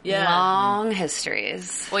histories. Yeah. Long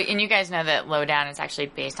histories. Well, and you guys know that Lowdown is actually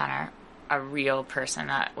based on a real person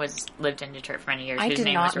that lived in Detroit for many years. I whose did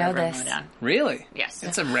name not was know Reverend this. Lowdown. Really? Yes.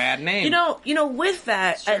 That's a rad name. You know, with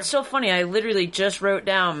that, it's so funny. I literally just wrote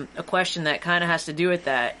down a question that kind of has to do with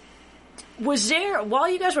that. Was there, while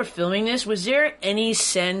you guys were filming this, was there any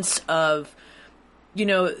sense of,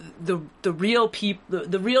 the real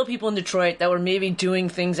people in Detroit that were maybe doing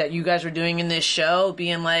things that you guys were doing in this show,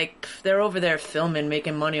 being like, they're over there filming,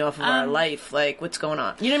 making money off of our life, what's going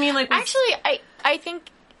on? You know what I mean? Actually, I think,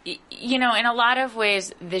 in a lot of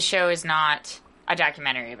ways, this show is not a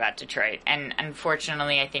documentary about Detroit. And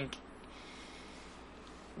unfortunately, I think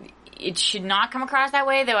it should not come across that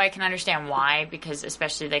way, though I can understand why, because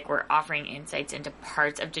especially, we're offering insights into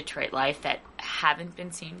parts of Detroit life that haven't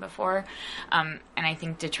been seen before. And I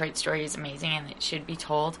think Detroit's story is amazing and it should be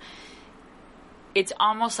told. It's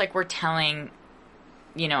almost like we're telling,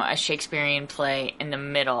 a Shakespearean play in the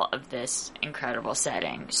middle of this incredible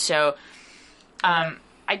setting. So, I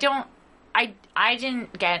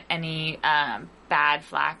didn't get any bad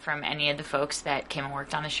flack from any of the folks that came and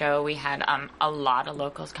worked on the show. We had a lot of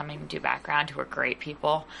locals coming to do background who were great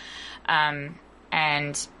people. And,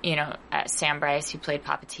 Sam Bryce, who played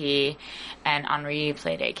Papa T, and Henri, who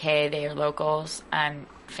played AK, they are locals and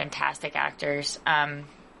fantastic actors.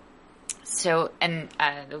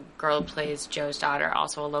 the girl who plays Joe's daughter,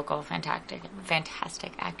 also a local fantastic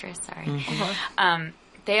actress. Sorry. Mm-hmm.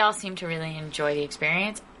 They all seem to really enjoy the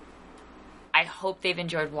experience. I hope they've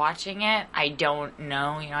enjoyed watching it. I don't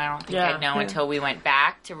know. I don't think I'd know until we went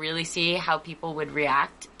back to really see how people would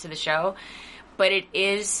react to the show. But it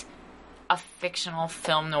is a fictional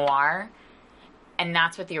film noir, and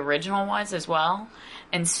that's what the original was as well.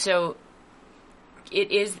 And so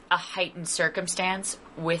it is a heightened circumstance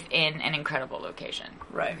within an incredible location.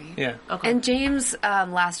 Right. Yeah. Okay. And James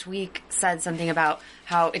last week said something about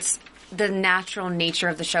how it's the natural nature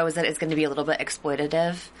of the show is that it's going to be a little bit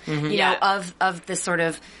exploitative, you know, of this sort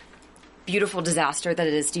of beautiful disaster that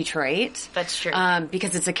it is Detroit. That's true.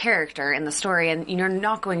 Because it's a character in the story, and you're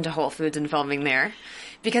not going to Whole Foods and filming there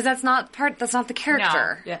because that's not the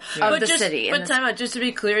character of the city. But time out, just to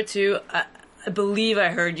be clear too, I believe I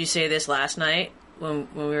heard you say this last night when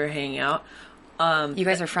we were hanging out. You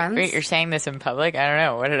guys are friends? Wait, you're saying this in public? I don't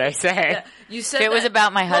know. What did I say? Yeah, you said if it was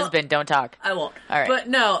about my husband, don't talk. I won't. All right. But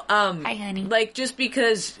no, hi, honey. Like, just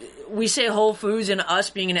because we say Whole Foods and us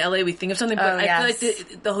being in LA, we think of something, but I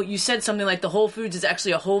feel like you said something like the Whole Foods is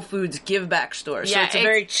actually a Whole Foods give back store. So it's a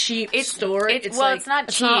very cheap store. It's not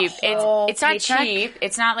cheap. It's not cheap.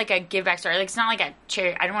 It's not like a give back store. Like, it's not like a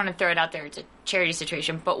charity. I don't want to throw it out there. It's a charity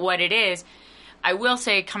situation. But what it is, I will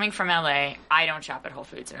say, coming from LA, I don't shop at Whole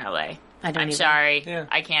Foods in LA. I'm sorry. Yeah.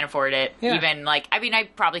 I can't afford it. Yeah. Even I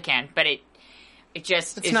probably can, but it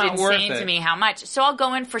just is insane to me how much. So I'll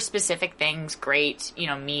go in for specific things, great,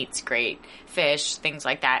 meats, great fish, things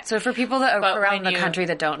like that. So for people that are around the country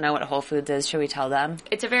that don't know what Whole Foods is, should we tell them?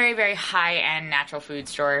 It's a very, very high-end natural food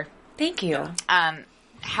store. Thank you.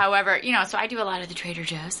 However, so I do a lot of the Trader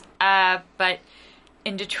Joe's. But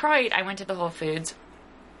in Detroit, I went to the Whole Foods.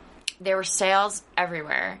 There were sales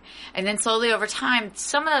everywhere. And then slowly over time,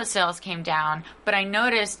 some of those sales came down. But I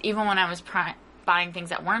noticed even when I was buying things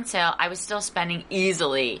that weren't sale, I was still spending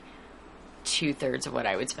easily 2/3 of what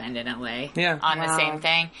I would spend in LA on the same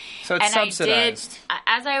thing. So it's subsidized.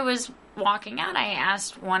 As I was walking out, I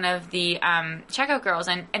asked one of the checkout girls,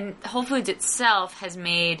 and Whole Foods itself has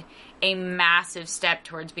made a massive step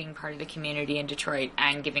towards being part of the community in Detroit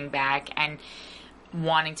and giving back and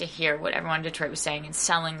wanting to hear what everyone in Detroit was saying and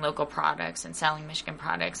selling local products and selling Michigan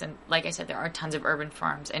products. And like I said, there are tons of urban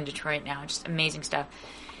farms in Detroit now, just amazing stuff.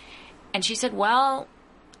 And she said, well,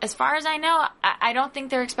 as far as I know, I don't think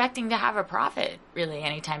they're expecting to have a profit really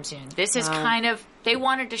anytime soon. This is they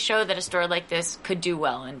wanted to show that a store like this could do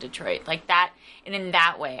well in Detroit. Like that, and in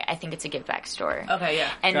that way, I think it's a give back store. Okay,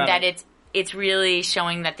 yeah. And it's really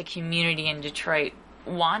showing that the community in Detroit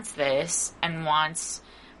wants this and wants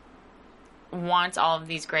all of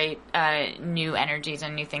these great new energies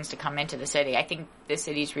and new things to come into the city. I think the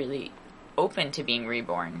city's really open to being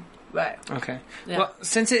reborn. Right. Okay. Yeah. Well,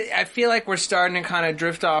 since I feel like we're starting to kind of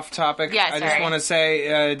drift off topic, I just want to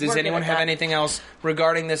say, does anyone have anything else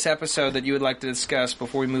regarding this episode that you would like to discuss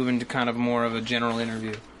before we move into kind of more of a general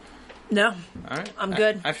interview? No. All right. I'm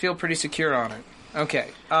good. I feel pretty secure on it. Okay.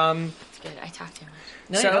 That's good. I talked too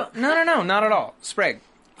much. No, not at all. Sprague.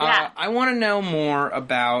 Yeah. I want to know more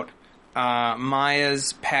about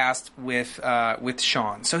Maya's past with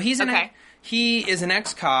Sean. So he is an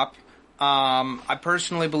ex-cop. I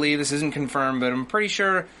personally believe, this isn't confirmed, but I'm pretty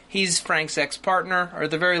sure he's Frank's ex-partner, or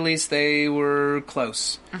at the very least they were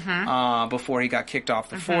close before he got kicked off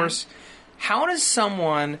the force. How does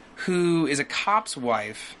someone who is a cop's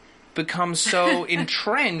wife become so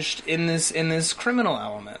entrenched in this criminal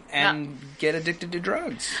element and get addicted to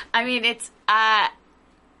drugs? I mean, it's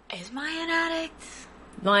is Maya an addict?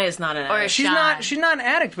 Maya's not an addict. She's not an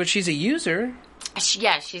addict, but she's a user.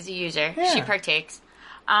 She's a user. Yeah. She partakes.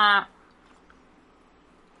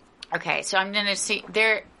 Okay, so I'm going to see...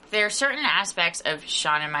 There are certain aspects of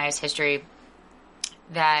Sean and Maya's history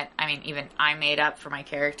that, I mean, even I made up for my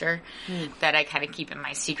character that I kind of keep in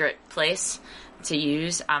my secret place to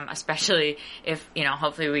use, especially if,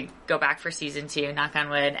 hopefully we go back for season 2, knock on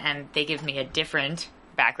wood, and they give me a different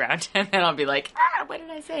background, and then I'll be like, what did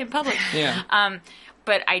I say in public? Yeah.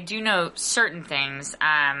 But I do know certain things.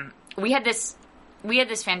 We had this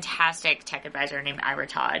fantastic tech advisor named Ira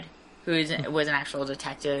Todd, who was an actual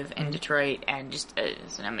detective in Detroit and just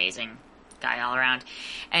is an amazing guy all around.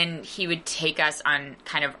 And he would take us on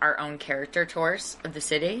kind of our own character tours of the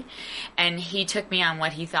city. And he took me on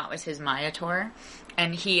what he thought was his Maya tour.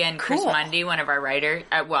 And he and Chris Mundy, one of our writers,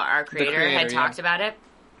 our creator, had talked about it.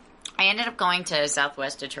 I ended up going to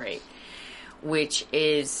Southwest Detroit, which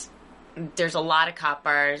is... There's a lot of cop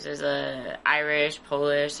bars. There's a Irish,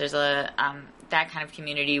 Polish. There's a... that kind of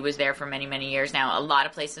community was there for many, many years now. A lot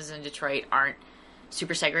of places in Detroit aren't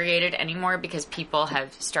super segregated anymore because people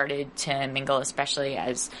have started to mingle, especially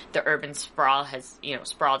as the urban sprawl has,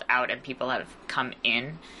 sprawled out and people have come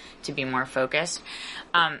in to be more focused.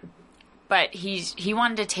 But he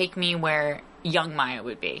wanted to take me where young Maya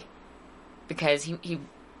would be, because he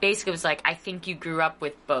basically was like, I think you grew up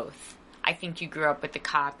with both. I think you grew up with the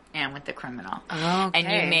cop and with the criminal. Okay.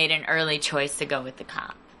 And you made an early choice to go with the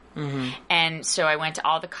cop. Mm-hmm. And so I went to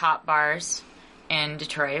all the cop bars in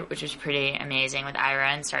Detroit, which was pretty amazing with Ira,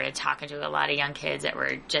 and started talking to a lot of young kids that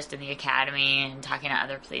were just in the academy and talking to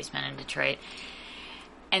other policemen in Detroit.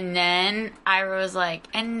 And then Ira was like,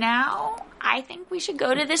 and now I think we should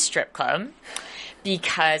go to this strip club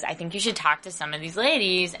because I think you should talk to some of these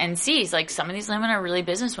ladies and see, like, some of these women are really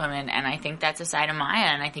businesswomen, and I think that's a side of Maya,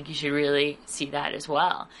 and I think you should really see that as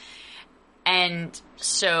well. And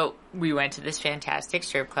so we went to this fantastic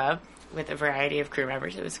strip club with a variety of crew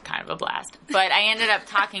members. It was kind of a blast. But I ended up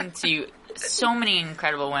talking to so many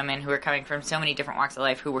incredible women who were coming from so many different walks of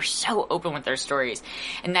life who were so open with their stories.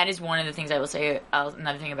 And that is one of the things I will say,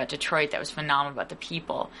 another thing about Detroit that was phenomenal about the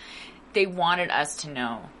people. They wanted us to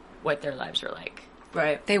know what their lives were like.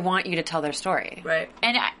 Right. They want you to tell their story. Right.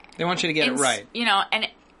 And they want you to get it right. And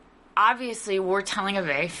obviously we're telling a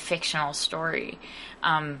very fictional story.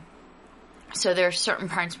 So there are certain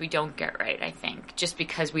parts we don't get right, I think, just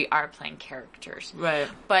because we are playing characters. Right.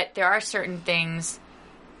 But there are certain things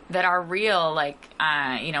that are real, like,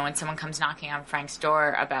 when someone comes knocking on Frank's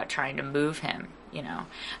door about trying to move him,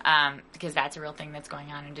 because that's a real thing that's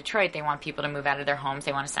going on in Detroit. They want people to move out of their homes.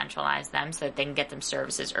 They want to centralize them so that they can get them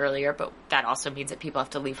services earlier, but that also means that people have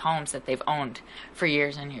to leave homes that they've owned for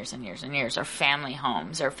years and years and years and years, or family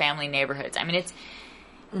homes, or family neighborhoods. I mean, it's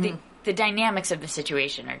the dynamics of the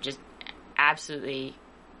situation are just absolutely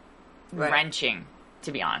wrenching,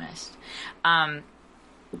 to be honest. But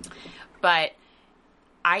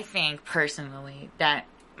I think, personally, that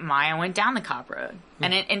Maya went down the cop road.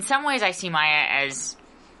 And in some ways, I see Maya as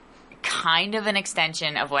kind of an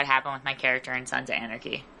extension of what happened with my character in Sons of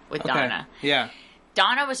Anarchy with Donna. Yeah.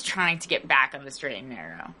 Donna was trying to get back on the straight and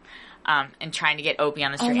narrow. And trying to get Opie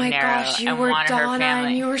on the straight and narrow. Oh my gosh, you were Donna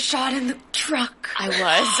and you were shot in the truck. I was.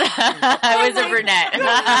 I was a brunette.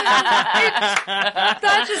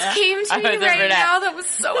 That just came to me right now. That was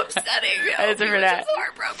so upsetting. I was a brunette. So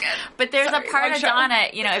heartbroken. But there's a part of Donna,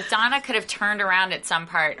 if Donna could have turned around at some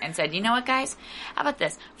part and said, you know what, guys? How about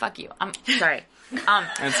this? Fuck you. I'm sorry.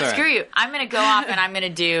 Screw you. I'm going to go off and I'm going to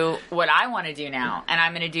do what I want to do now. And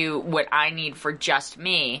I'm going to do what I need for just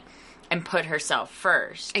me. And put herself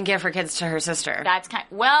first. And give her kids to her sister. That's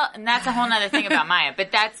and that's a whole other thing about Maya.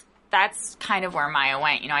 But that's kind of where Maya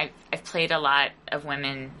went. I've played a lot of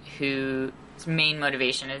women whose main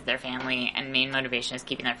motivation is their family, and main motivation is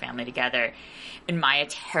keeping their family together. And Maya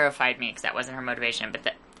terrified me because that wasn't her motivation, but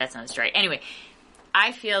that's another story. Anyway,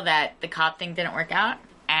 I feel that the cop thing didn't work out,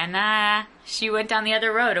 and she went down the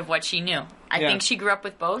other road of what she knew. I think she grew up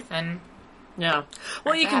with both, and... Yeah.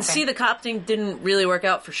 Well, you can see the cop thing didn't really work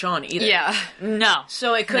out for Sean either. Yeah. No.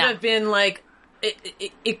 So it could have been like,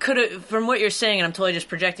 it could have, from what you're saying, and I'm totally just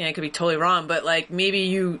projecting, I could be totally wrong, but like maybe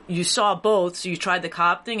you saw both, so you tried the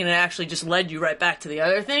cop thing, and it actually just led you right back to the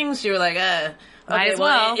other things. So you were like, might as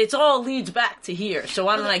well. It's all leads back to here, so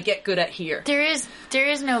why don't I get good at here? There is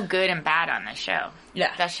no good and bad on this show.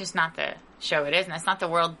 Yeah. That's just not the show it is, and that's not the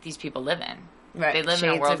world these people live in. Right. They live in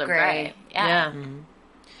a world of gray. Yeah. Mm-hmm.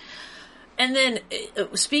 And then,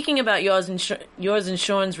 speaking about yours and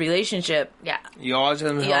Sean's relationship. Yeah. Yours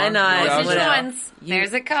and Sean? Yeah, I know. Yours and Sean's.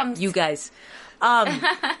 There's it comes. You guys.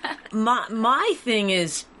 My thing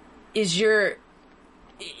is did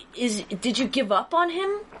you give up on him?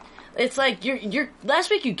 It's like, you're last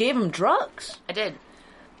week you gave him drugs. I did.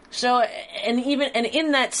 So, and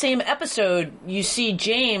in that same episode, you see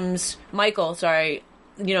Michael, telling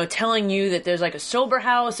you that there's like a sober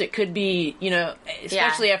house. It could be,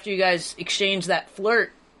 especially after you guys exchange that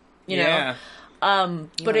flirt, know.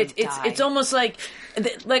 But it's almost like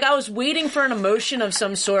I was waiting for an emotion of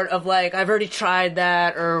some sort of like, I've already tried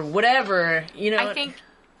that or whatever, I think,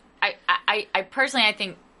 I personally, I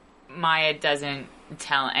think Maya doesn't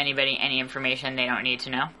tell anybody any information they don't need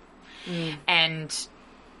to know. And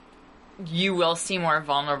you will see more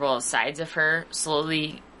vulnerable sides of her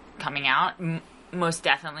slowly coming out. Most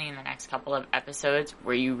definitely in the next couple of episodes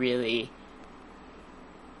where you really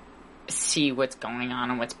see what's going on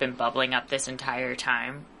and what's been bubbling up this entire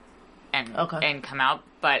time and come out.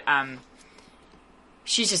 But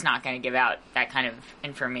she's just not going to give out that kind of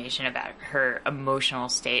information about her emotional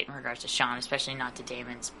state in regards to Sean, especially not to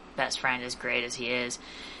Damon's best friend, as great as he is.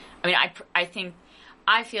 I mean, I think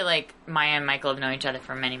I feel like Maya and Michael have known each other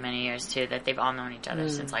for many, many years, too, that they've all known each other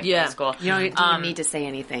since, like, Yeah. high school. You don't even need to say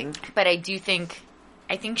anything. But I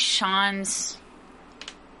think Sean's...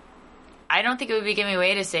 I don't think it would be giving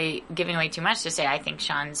away too much to say I think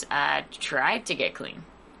Sean's tried to get clean.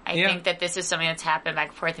 I think that this is something that's happened back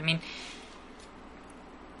and forth. I mean,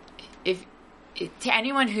 if to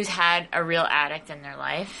anyone who's had a real addict in their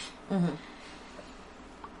life,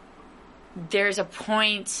 there's a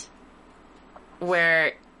point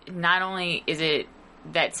where not only is it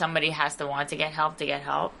that somebody has to want to get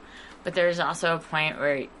help, but there's also a point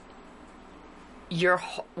where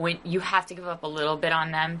when you have to give up a little bit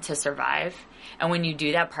on them to survive, and when you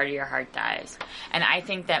do that, part of your heart dies. And I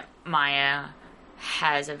think that Maya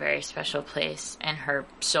has a very special place in her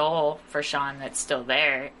soul for Sean that's still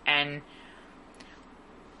there, and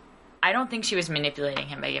I don't think she was manipulating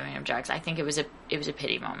him by giving him drugs. I think it was a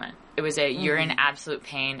pity moment. It was you're in absolute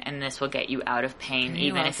pain, and this will get you out of pain,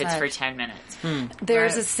 even if it's for 10 minutes.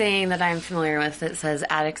 There's a saying that I'm familiar with that says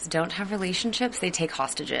addicts don't have relationships, they take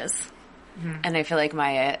hostages. And I feel like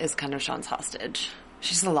Maya is kind of Sean's hostage.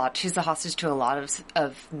 She's the hostage to a lot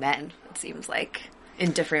of men, it seems like,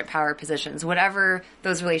 in different power positions. Whatever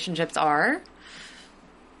those relationships are.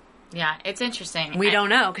 Yeah, it's interesting. We don't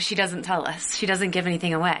know, because she doesn't tell us. She doesn't give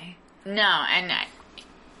anything away. No, and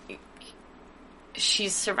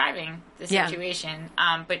she's surviving the situation.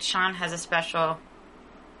 But Sean has a special...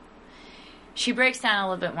 She breaks down a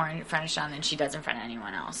little bit more in front of Sean than she does in front of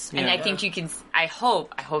anyone else. And I think you can... I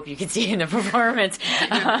hope you can see in the performance.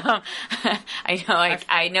 I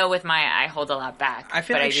know with Maya, I hold a lot back. I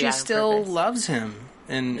feel like she still loves him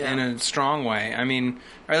in a strong way. I mean,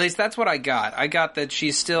 or at least that's what I got. I got that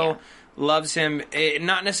she still... loves him,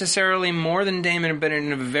 not necessarily more than Damon, but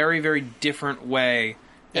in a very, very different way,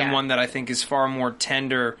 and one that I think is far more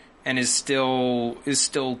tender and is still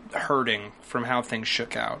hurting from how things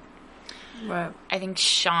shook out. Right. I think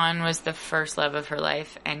Sean was the first love of her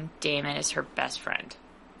life, and Damon is her best friend.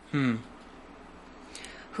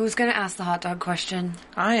 Who's going to ask the hot dog question?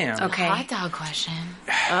 I am. Okay. Hot dog question.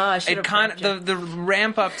 I should It have kind of the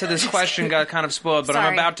ramp up to this question got kind of spoiled, but I'm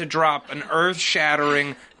Sorry. about to drop an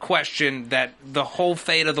earth-shattering question that the whole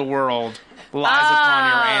fate of the world lies upon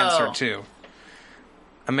your answer to.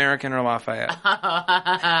 American or Lafayette?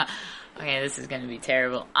 Okay, this is going to be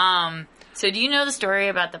terrible. So do you know the story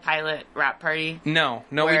about the pilot rap party? No,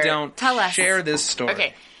 we don't. Tell us. Share this story.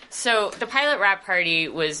 Okay, so the pilot rap party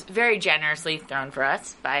was very generously thrown for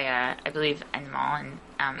us by, I believe, Endemol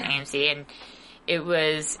and AMC, and it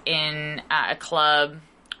was in a club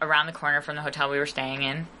around the corner from the hotel we were staying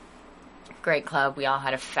in. Great club. We all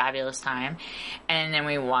had a fabulous time. And then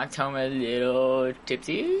we walked home a little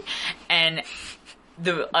tipsy, and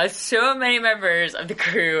so many members of the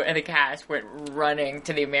crew and the cast went running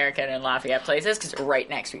to the American and Lafayette places because they're right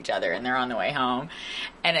next to each other and they're on the way home.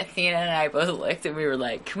 And Athena and I both looked and we were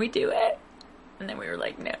like, can we do it? And then we were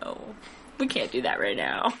like, no, we can't do that right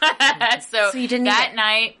now. So you didn't that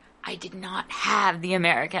night, I did not have the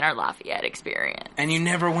American or Lafayette experience. And you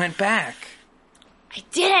never went back. I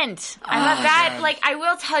didn't. I'm a bad, like, I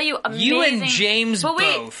will tell you, amazing. You and James but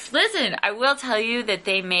wait, both. listen, I will tell you that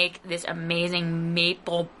they make this amazing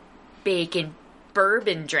maple bacon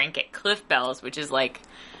bourbon drink at Cliff Bell's, which is like,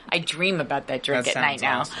 I dream about that drink That at night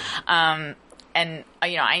now. sounds And,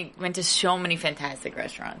 I went to so many fantastic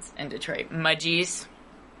restaurants in Detroit. Mudgie's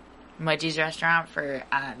restaurant for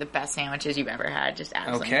the best sandwiches you've ever had. Just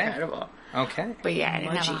absolutely incredible. Okay. But yeah, I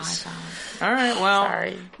didn't have a hot dog. All right, well,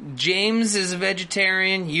 Sorry. James is a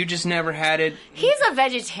vegetarian. You just never had it. He's a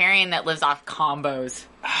vegetarian that lives off combos.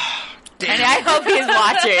 And I hope he's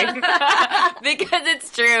watching. Because it's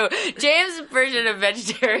true. James' version of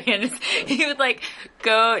vegetarian is he would like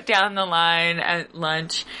go down the line at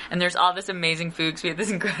lunch and there's all this amazing food because we had this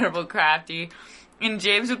incredible crafty. And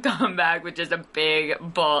James would come back with just a big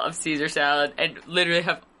bowl of Caesar salad and literally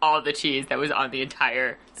have all the cheese that was on the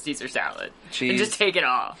entire Caesar salad. Cheese. And just take it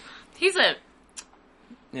all. He's a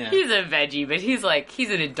veggie, but he's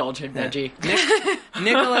an indulgent veggie.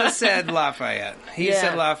 Nicola said Lafayette. He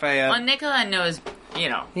said Lafayette. Well, Nicola knows, really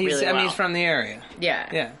well. He's from the area. Yeah.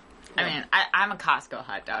 Yeah. I mean, I'm a Costco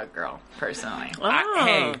hot dog girl, personally.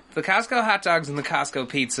 Hey, the Costco hot dogs and the Costco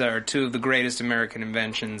pizza are two of the greatest American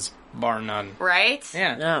inventions, bar none. Right?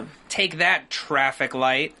 Yeah. Take that, traffic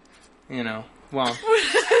light. Well,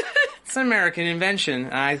 it's an American invention.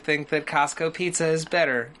 I think that Costco pizza is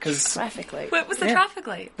better because Traffic light. What was the traffic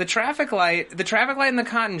light? the traffic light and the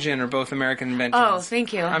cotton gin are both American inventions. Oh,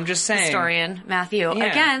 thank you. I'm just saying. Historian Matthew. Yeah.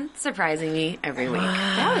 Again, surprising me every week.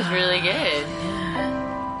 That was really good.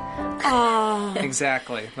 Oh,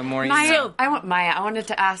 Exactly. The more you Maya, know. I wanted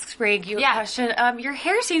to ask Sprague you a Yeah. question. Your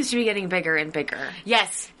hair seems to be getting bigger and bigger.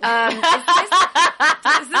 Yes.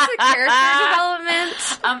 Is this a character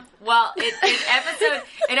development? Well,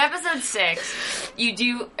 in episode 6, you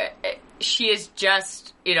do. She is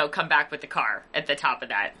just come back with the car at the top of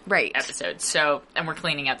that Right. episode. So, and we're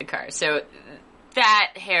cleaning out the car. So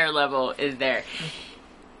that hair level is there.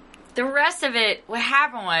 The rest of it, what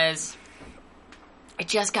happened was, it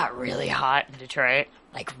just got really hot in Detroit,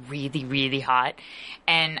 like really, really hot,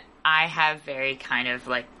 and I have very kind of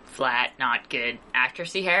like flat, not good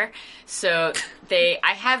actressy hair. So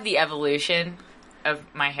I have the evolution of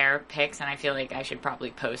my hair pics, and I feel like I should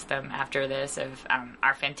probably post them after this of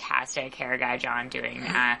our fantastic hair guy John doing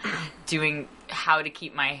how to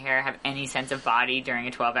keep my hair have any sense of body during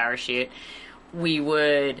a 12-hour shoot. We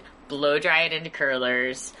would blow dry it into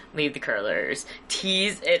curlers, leave the curlers,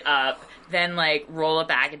 tease it up, then like roll it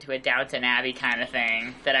back into a Downton Abbey kind of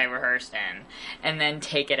thing that I rehearsed in, and then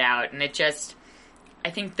take it out. And it just,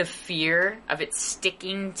 I think the fear of it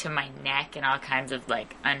sticking to my neck and all kinds of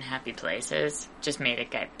like unhappy places just made it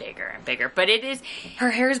get bigger and bigger. But it is, Her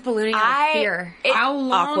hair is ballooning out of fear. How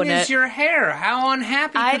long Aquanet. is your hair? How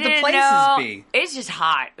unhappy I could the didn't places know. be? It's just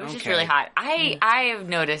hot. It was just Okay. really hot. I have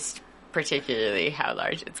noticed particularly how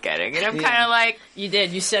large it's getting, and I'm kind of like, You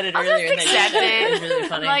did. You said it I'll earlier. just accept It was it. really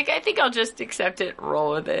funny. I'm like, I think I'll just accept it,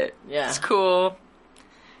 roll with it. Yeah. It's cool.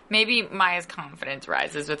 Maybe Maya's confidence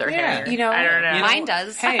rises with her hair. You know, I don't know. mine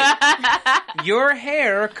does. Hey, your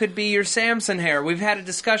hair could be your Samson hair. We've had a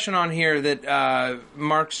discussion on here that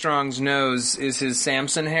Mark Strong's nose is his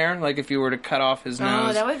Samson hair. Like if you were to cut off his nose,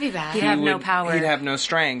 Oh, that would be bad. He'd have no power. He'd have no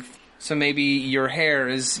strength. So maybe your hair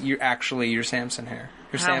is actually your Samson hair.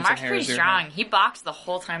 Your No, Samson Mark's hair pretty is your strong. hair. He boxed the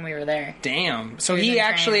whole time we were there. Damn. So He was he in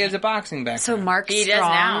actually training. is a boxing background. So Mark He does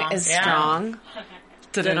Strong now, is yeah. strong.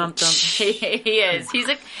 He is.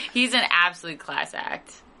 He's an absolute class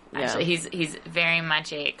act. Actually, Yeah. he's very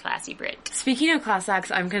much a classy Brit. Speaking of class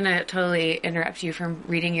acts, I'm going to totally interrupt you from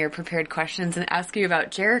reading your prepared questions and ask you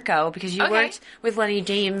about Jericho, because you Okay. worked with Lenny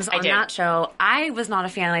James on did. that show. I was not a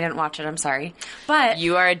fan. I didn't watch it. I'm sorry. But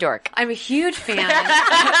You are a dork. I'm a huge fan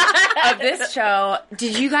of this show.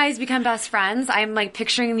 Did you guys become best friends? I'm like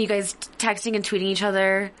picturing you guys texting and tweeting each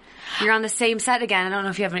other. You're on the same set again. I don't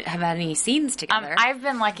know if you have had any scenes together. I've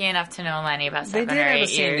been lucky enough to know Lenny about They 7 did or have 8 a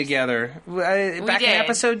scene years. together back in did.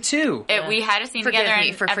 episode 2. We had a scene Forgive together me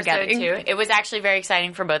in for episode forgetting. 2. It was actually very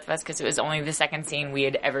exciting for both of us because it was only the second scene we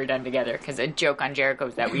had ever done together. Because a joke on Jericho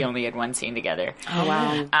was that we only had one scene together. oh,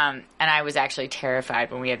 wow. And I was actually terrified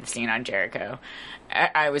when we had the scene on Jericho.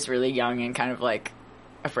 I was really young and kind of like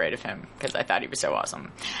afraid of him because I thought he was so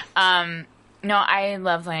awesome. No, I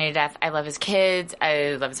love Lenny to death. I love his kids.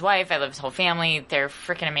 I love his wife. I love his whole family. They're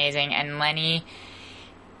freaking amazing. And Lenny,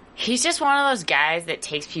 he's just one of those guys that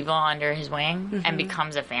takes people under his wing and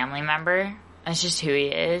becomes a family member. That's just who he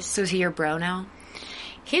is. So is he your bro now?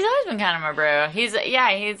 He's always been kind of my bro. He's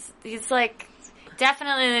like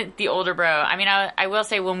definitely the older bro. I mean, I will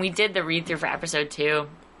say when we did the read through for episode 2,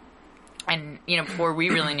 and before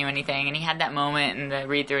we really knew anything, and he had that moment in the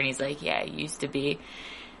read through, and he's like, "Yeah, it used to be."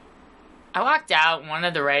 I walked out, and one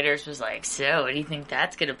of the writers was like, "So, what do you think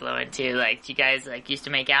that's gonna blow into? Like, you guys used to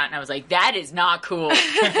make out?" And I was like, "That is not cool.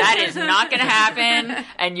 That is not gonna happen,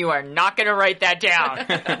 and you are not gonna write that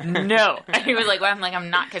down. No." And he was like, "Well," I'm like, "I'm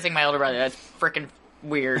not kissing my older brother. That's freaking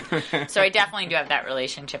weird." So I definitely do have that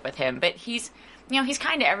relationship with him. But he's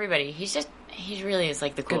kind to everybody. He really is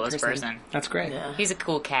like the coolest person. That's great. Yeah. He's a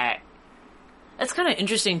cool cat. That's kind of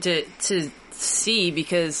interesting to see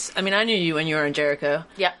because, I mean, I knew you when you were in Jericho.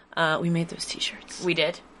 Yep, We made those T-shirts. we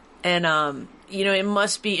did. And, it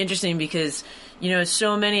must be interesting because,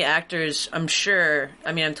 so many actors, I'm sure,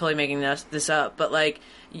 I mean, I'm totally making this up, but like,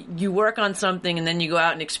 you work on something and then you go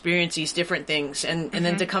out and experience these different things and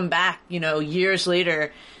then to come back, years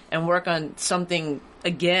later and work on something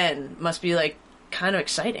again must be like kind of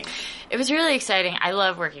exciting. It was really exciting. I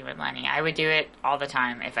love working with Lenny. I would do it all the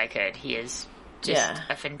time if I could. He is just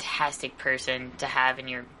a fantastic person to have in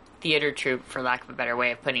your theater troupe, for lack of a better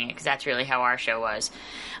way of putting it, because that's really how our show was.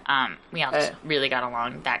 We all just really got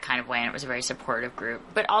along that kind of way, and it was a very supportive group.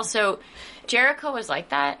 But also, Jericho was like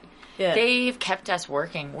that. Yeah. They've kept us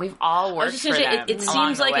working. We've all I was worked just for gonna say, them it along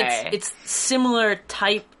seems the like way. it's similar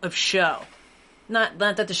type of show. Not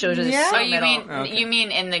that the show is Oh, same you at mean all. Okay. you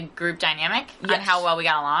mean in the group dynamic on Yes. how well we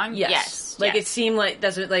got along? Yes. Like yes. it seemed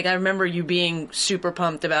like I remember you being super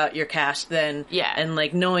pumped about your cast then. Yeah. And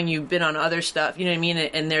like knowing you've been on other stuff, you know what I mean?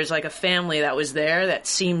 And there's like a family that was there that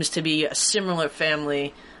seems to be a similar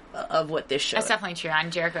family of what this show That's is. definitely true.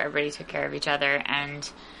 On Jericho, everybody took care of each other, and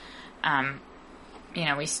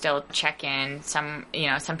we still check in. Some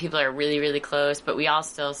people are really, really close, but we all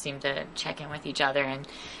still seem to check in with each other. And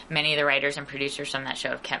many of the writers and producers from that show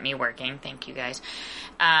have kept me working. Thank you guys.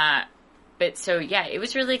 But so, yeah, it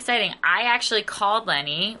was really exciting. I actually called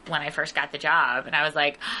Lenny when I first got the job, and I was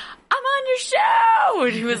like, I'm on your show!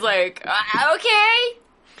 And he was like, okay,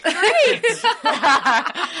 great.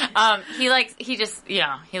 He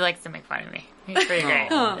likes to make fun of me. He's pretty great.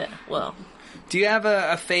 Yeah, well... Do you have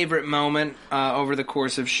a favorite moment over the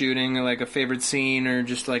course of shooting, or like a favorite scene, or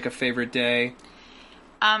just like a favorite day?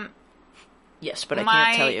 Yes, but I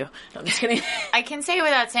can't tell you. No, I'm just kidding. I can say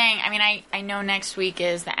without saying. I mean, I know next week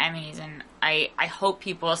is the Emmys, and I hope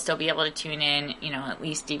people will still be able to tune in, at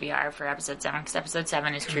least DVR for episode 7, because episode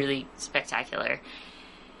 7 is truly spectacular.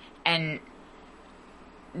 And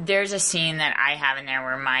there's a scene that I have in there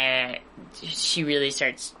where Maya, she really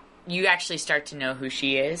you actually start to know who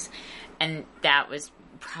she is. And that was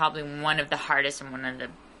probably one of the hardest and one of the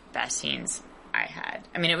best scenes I had.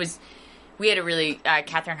 I mean, we had a really,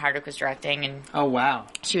 Catherine Hardwicke was directing, and oh wow,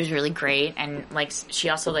 she was really great, and she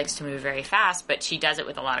also likes to move very fast, but she does it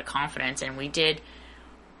with a lot of confidence. And we did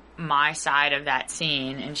my side of that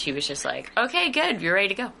scene, and she was just like, "Okay, good, you're ready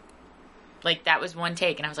to go." Like, that was one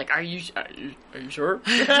take, and I was like, "Are you sure?"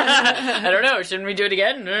 I don't know. Shouldn't we do it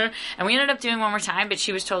again? And we ended up doing one more time, but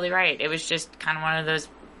she was totally right. It was just kind of one of those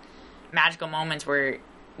magical moments where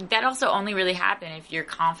that also only really happen if you're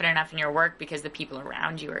confident enough in your work because the people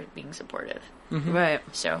around you are being supportive. Mm-hmm. Right.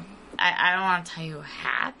 So I don't want to tell you what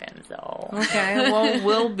happens, though. Okay.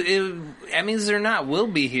 Well, Emmys or not, we'll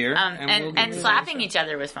be here. And slapping each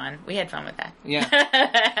other was fun. We had fun with that. Yeah.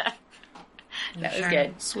 That was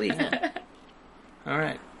good. Sweet. All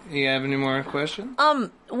right. You have any more questions?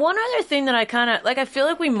 One other thing that I kind of, I feel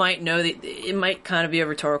like we might know that it might kind of be a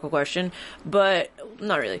rhetorical question, but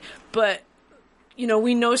not really. But,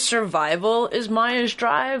 we know survival is Maya's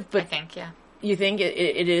drive, but... I think, yeah. You think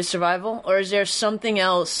it is survival? Or is there something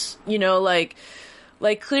else,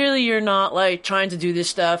 clearly you're not, trying to do this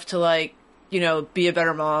stuff to, be a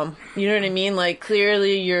better mom. You know what I mean?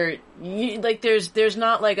 Clearly there's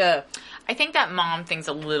not, a... I think that mom thing's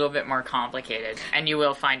a little bit more complicated, and you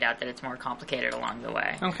will find out that it's more complicated along the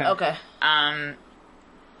way. Okay.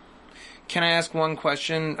 Can I ask one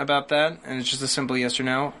question about that? And it's just a simple yes or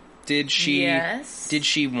no. Did she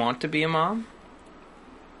want to be a mom?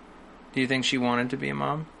 Do you think she wanted to be a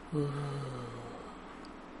mom?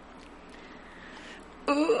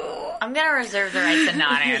 I'm going to reserve the right to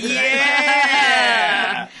not answer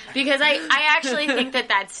that. Because I actually think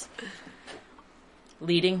that's...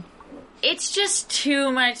 Leading? It's just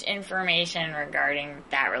too much information regarding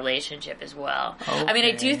that relationship as well. Okay. I mean,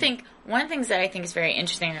 I do think one of the things that I think is very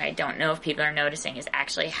interesting that I don't know if people are noticing is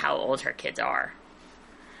actually how old her kids are.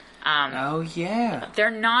 Oh, yeah.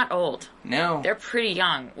 They're not old. No. They're pretty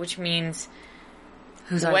young, which means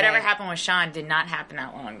whatever happened with Sean did not happen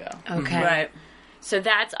that long ago. Okay. Right. So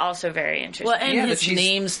that's also very interesting. Well, and his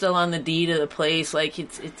name's still on the deed of the place.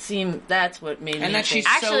 It seemed that's what made me that she's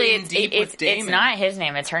actually, so deep with Damon. It's not his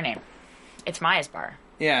name, it's her name. It's Maya's bar.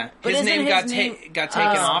 Yeah. His name got taken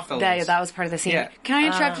off the list. That was part of the scene. Yeah. Can I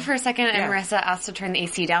interrupt you for a second? And Marissa asked to turn the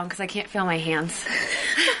AC down because I can't feel my hands.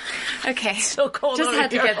 Okay. It's so cold. Just had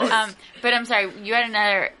to get this. But I'm sorry, you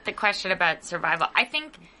had the question about survival. I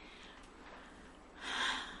think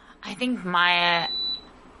Maya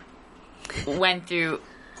went through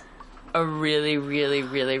a really, really,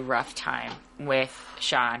 really rough time with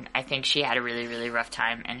Sean. I think she had a really, really rough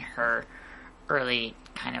time in her early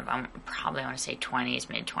kind of, probably I want to say 20s,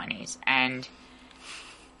 mid-20s. And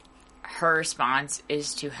her response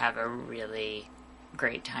is to have a really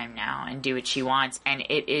great time now and do what she wants. And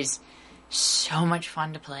it is so much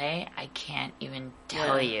fun to play. I can't even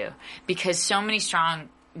tell you. Because so many strong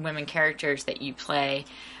women characters that you play,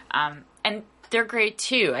 and they're great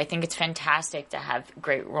too. I think it's fantastic to have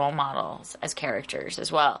great role models as characters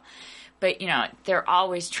as well. But, they're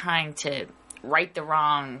always trying to right the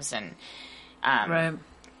wrongs and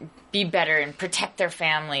be better and protect their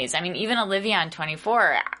families. I mean, even Olivia on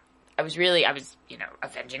 24, I was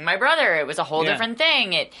avenging my brother. It was a whole different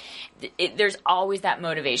thing. There's always that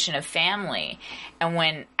motivation of family. And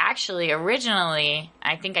when actually originally,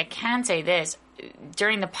 I think I can say this,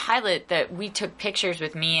 during the pilot that we took pictures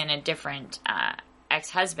with me and a different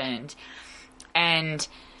ex-husband, and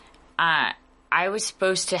I was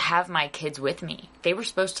supposed to have my kids with me. They were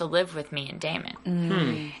supposed to live with me and Damon.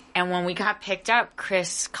 Mm-hmm. And when we got picked up,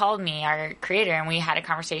 Chris called me, our creator, and we had a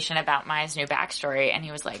conversation about Maya's new backstory, and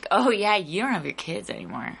he was like, "Oh yeah, you don't have your kids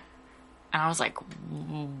anymore." And I was like,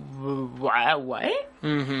 "What?"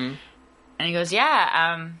 Mm-hmm. And he goes,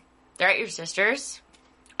 "Yeah, they're at your sister's.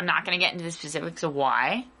 I'm not going to get into the specifics of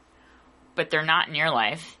why, but they're not in your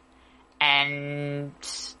life. And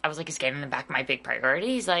I was like, is getting them back my big priority?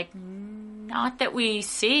 He's like, not that we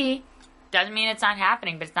see. Doesn't mean it's not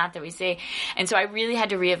happening, but it's not that we see. And so I really had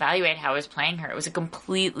to reevaluate how I was playing her. It was a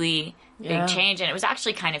completely big change, and it was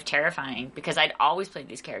actually kind of terrifying because I'd always played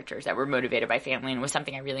these characters that were motivated by family, and it was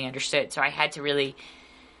something I really understood. So I had to really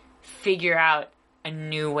figure out a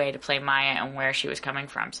new way to play Maya and where she was coming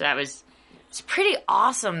from. So it's pretty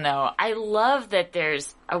awesome, though. I love that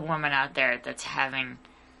there's a woman out there that's having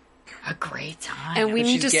a great time. And we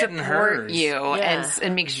need to she's getting support hers. you Yeah.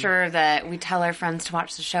 and make sure that we tell our friends to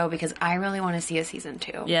watch the show because I really want to see a season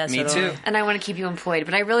 2. Yeah, Me too. And I want to keep you employed,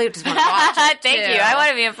 but I really just want to watch it. Thank too. you. I want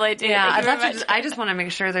to be employed, too. Yeah, Thank you very much. I just want to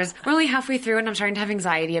make sure we're only halfway through and I'm starting to have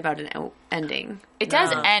anxiety about an ending. It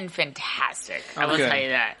does end fantastic. I will good. tell you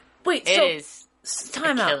that. Wait, It so is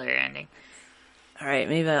time a out. killer ending. All right,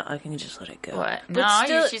 maybe I can just let it go. What? But No,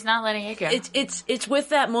 still, she's not letting it go. it's with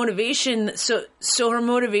that motivation. So her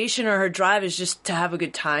motivation or her drive is just to have a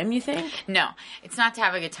good time. You think? No, it's not to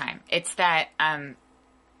have a good time. It's that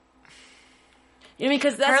You know,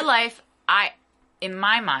 because that's her life, in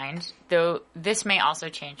my mind, though this may also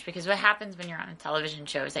change, because what happens when you're on a television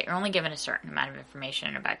show is that you're only given a certain amount of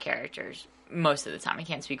information about characters most of the time. I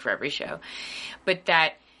can't speak for every show. But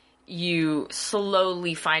that you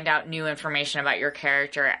slowly find out new information about your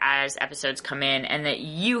character as episodes come in, and that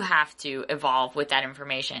you have to evolve with that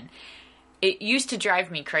information. It used to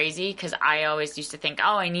drive me crazy, because I always used to think,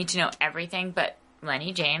 oh, I need to know everything, but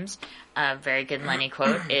Lenny James, a very good Lenny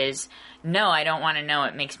quote, is, no, I don't want to know,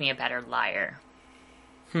 it makes me a better liar.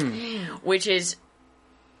 Which is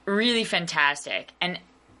really fantastic. And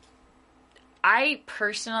I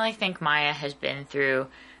personally think Maya has been through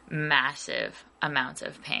massive amounts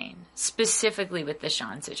of pain, specifically with the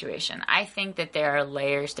Sean situation. I think that there are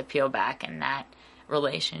layers to peel back in that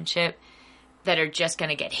relationship that are just going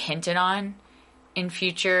to get hinted on in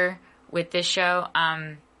future with this show,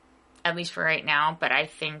 at least for right now. But I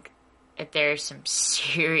think that there's some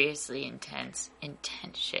seriously intense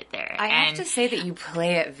shit there. I have to say that you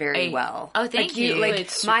play it very well. Oh, thank you. Like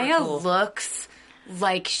It's super Maya cool. looks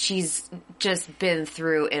like she's just been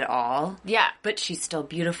through it all. Yeah. But she's still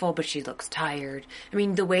beautiful, but she looks tired. I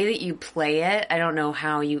mean, the way that you play it, I don't know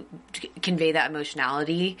how you convey that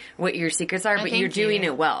emotionality, what your secrets are, but Thank you're doing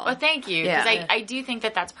you. it well. Well, thank you. Yeah. Because I do think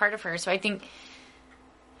that that's part of her. So I think...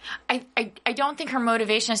 I don't think her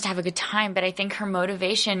motivation is to have a good time, but I think her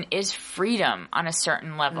motivation is freedom on a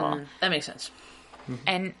certain level. that makes sense.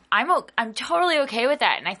 And I'm totally okay with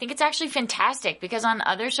that. And I think it's actually fantastic, because on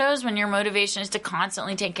other shows, when your motivation is to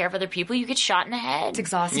constantly take care of other people, you get shot in the head. It's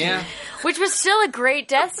exhausting. Yeah. Which was still a great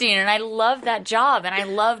death scene, and I loved that job, and I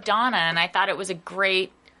loved Donna, and I thought it was a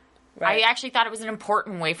great... Right. I actually thought it was an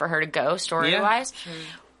important way for her to go, story-wise. Yeah.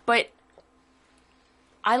 But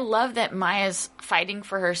I love that Maya's fighting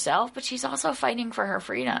for herself, but she's also fighting for her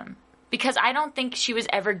freedom. Because I don't think she was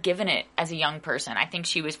ever given it as a young person. I think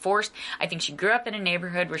she was forced. I think she grew up in a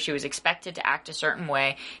neighborhood where she was expected to act a certain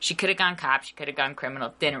way. She could have gone cop. She could have gone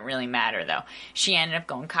criminal. Didn't really matter, though. She ended up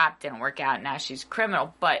going cop. Didn't work out. Now she's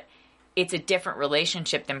criminal. But it's a different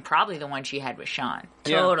relationship than probably the one she had with Sean.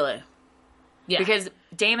 Yeah. Totally. Yeah. Because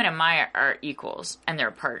Damon and Maya are equals, and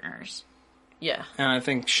they're partners. Yeah. And I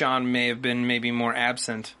think Sean may have been maybe more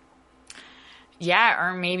absent. Yeah,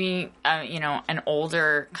 or maybe an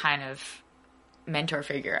older kind of mentor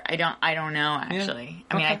figure. I don't know actually.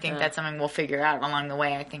 I mean, I think that's something we'll figure out along the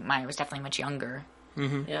way. I think Maya was definitely much younger.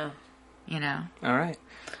 Yeah. You know. All right.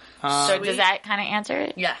 So does that kind of answer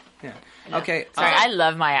it? Yeah. Yeah. Okay. Sorry, I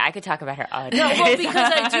love Maya. I could talk about her all day. No, well, because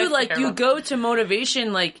I do like you Terrible. go to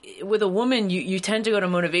motivation. Like with a woman, you tend to go to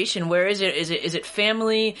motivation. Where is it? Is it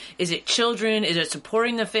family? Is it children? Is it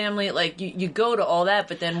supporting the family? Like you go to all that,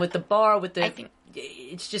 but then with the bar, with the, I think-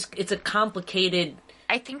 it's a complicated.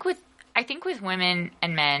 I think with women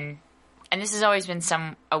and men, and this has always been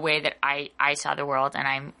a way that I saw the world, and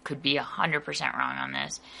I could be 100% wrong on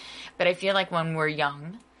this, but I feel like when we're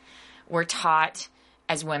young, we're taught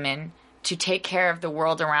as women to take care of the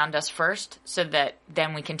world around us first, so that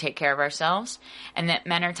then we can take care of ourselves, and that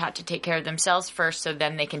men are taught to take care of themselves first, so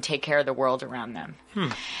then they can take care of the world around them.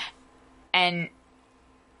 And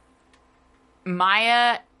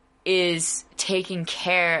Maya is taking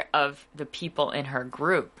care of the people in her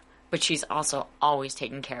group, but she's also always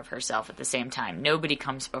taking care of herself at the same time. Nobody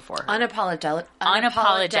comes before her.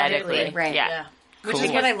 Unapologetically. Right. Yeah. Which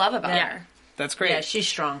is what I love about her. That's great. Yeah, she's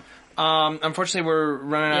strong. Unfortunately, we're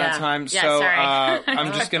running out of time, Yeah, so sorry.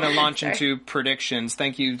 I'm just going to launch into predictions.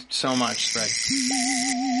 Thank you so much, Fred.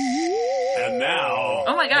 And now,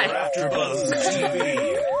 Oh my God. AfterBuzz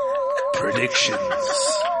TV predictions.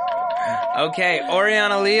 Okay,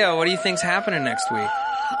 Oriana Leo, what do you think's happening next week?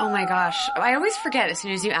 Oh my gosh. I always forget as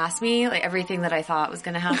soon as you ask me, like, everything that I thought was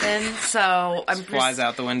going to happen. So I'm flies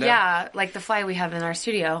out the window? Yeah, like the fly we have in our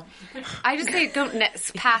studio. I just say don't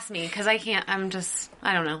pass me because I can't, I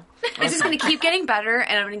don't know. It's just going to keep getting better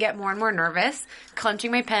and I'm going to get more and more nervous,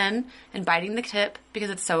 clenching my pen and biting the tip because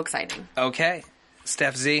it's so exciting. Okay.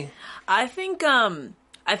 Steph Z? I think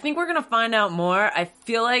we're going to find out more. I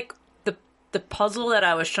feel like the puzzle that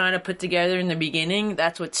I was trying to put together in the beginning,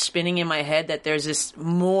 that's what's spinning in my head, that there's this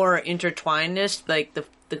more intertwinedness, like the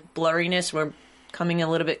blurriness, we're coming a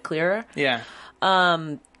little bit clearer. Yeah.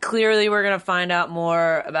 Clearly we're going to find out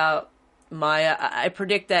more about Maya. I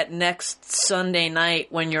predict that next Sunday night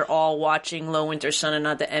when you're all watching Low Winter Sun and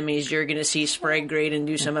not the Emmys, you're going to see Sprague Graydon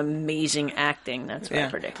do some amazing acting. That's what I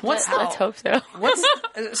predict. Let's hope so.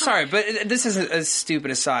 Sorry, but this is a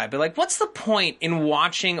stupid aside, but like, what's the point in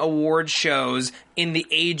watching award shows in the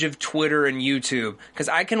age of Twitter and YouTube? Because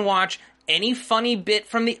I can watch any funny bit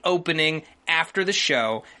from the opening after the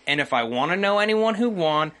show, and if I want to know anyone who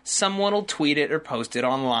won, someone will tweet it or post it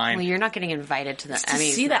online. Well, you're not getting invited to the Emmys. To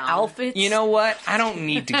see the outfits? You know what? I don't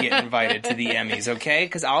need to get invited to the Emmys, okay?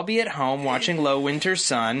 Because I'll be at home watching Low Winter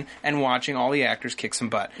Sun and watching all the actors kick some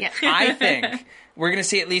butt. Yeah. I think we're going to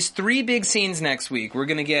see at least 3 big scenes next week. We're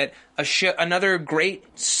going to get another great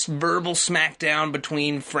verbal smackdown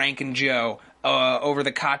between Frank and Joe over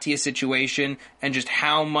the Katya situation, and just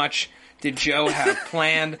how much did Joe have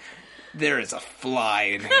planned. There is a fly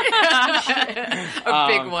in here. A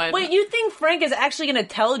big one. Wait, you think Frank is actually going to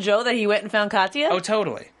tell Joe that he went and found Katya? Oh,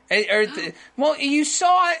 totally. Well, you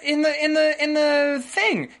saw it in the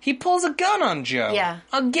thing. He pulls a gun on Joe. Yeah.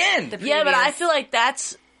 Again. Yeah, but I feel like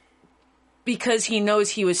that's because he knows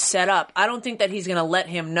he was set up. I don't think that he's going to let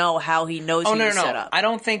him know how he knows he was set up. I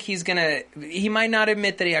don't think he's going to... He might not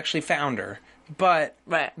admit that he actually found her, but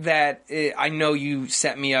that I know you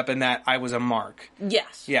set me up and that I was a mark.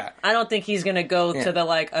 Yes. Yeah. I don't think he's going to go to the,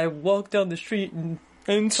 like, I walked down the street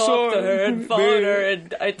and talked to her and fought her,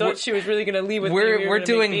 and I thought she was really going to leave with me. We're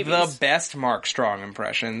doing the best Mark Strong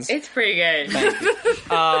impressions. It's pretty good.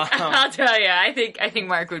 I'll tell you, I think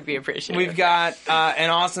Mark would be appreciative. We've got an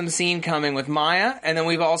awesome scene coming with Maya, and then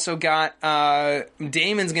we've also got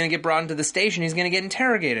Damon's going to get brought into the station. He's going to get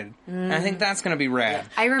interrogated. And I think that's going to be rad.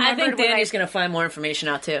 I think Danny's going to find more information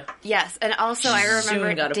out too. Yes, and also I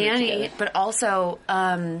remember Danny, but also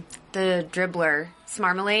the dribbler,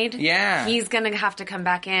 Smarmalade. Yeah. He's going to have to come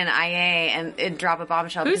back in IA and drop a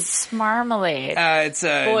bombshell. Who's Smarmalade? It's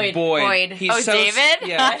Boyd. Boyd. David?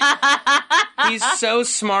 Yeah. He's so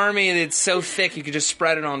smarmy that it's so thick you could just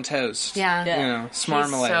spread it on toast. Yeah. You know,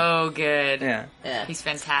 Smarmalade. He's so good. Yeah. He's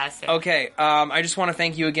fantastic. Okay, I just want to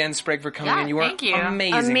thank you again, Sprague, for coming in. You were thank you.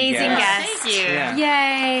 amazing guest. Thank you. Yeah.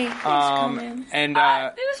 Yay. And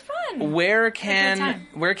It was fun. where can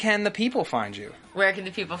the people find you? Where can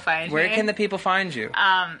the people find me? Where can the people find you?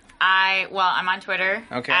 I'm on Twitter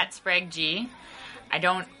at Sprague G. I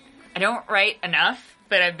don't write enough,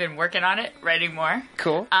 but I've been working on it, writing more.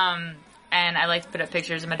 Cool. And I like to put up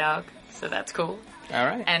pictures of my dog, so that's cool. All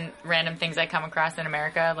right. And random things I come across in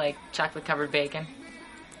America, like chocolate covered bacon.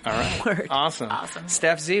 All right. Awesome.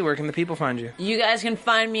 Steph Z, where can the people find you? You guys can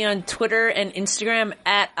find me on Twitter and Instagram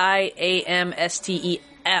at IAMSTEFZ.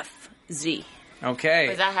 Okay.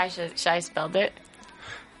 Was that how should I spelled it?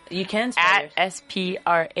 You can spell At yours.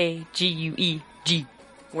 SPRAGUEG.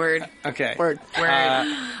 Word. Okay. Word.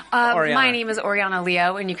 My name is Oriana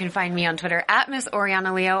Leo, and you can find me on Twitter at Miss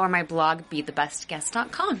Oriana Leo or my blog,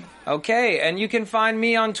 BeTheBestGuest.com. Okay, and you can find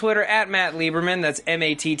me on Twitter at Matt Lieberman. That's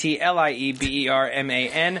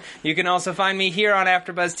MattLieberman. You can also find me here on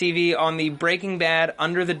AfterBuzz TV on the Breaking Bad,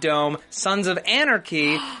 Under the Dome, Sons of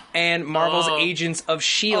Anarchy, and Marvel's Agents of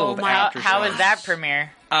S.H.I.E.L.D. after How shows. was that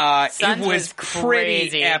premiere? It was pretty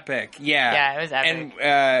crazy. epic. Yeah. Yeah, it was epic.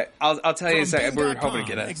 And I'll tell you, we're hoping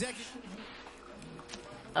to get it.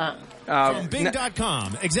 From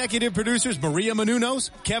Bing.com, executive producers Maria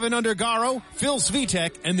Menounos, Kevin Undergaro, Phil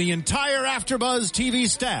Svitek, and the entire AfterBuzz TV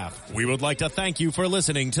staff. We would like to thank you for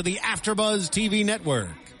listening to the AfterBuzz TV network.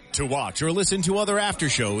 To watch or listen to other after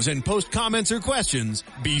shows and post comments or questions,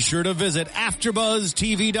 be sure to visit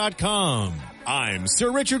AfterBuzzTV.com. I'm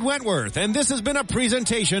Sir Richard Wentworth, and this has been a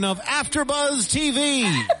presentation of AfterBuzz TV.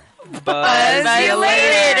 Buzz you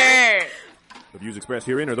later. The views expressed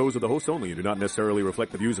herein are those of the hosts only and do not necessarily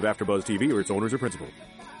reflect the views of AfterBuzz TV or its owners or principals.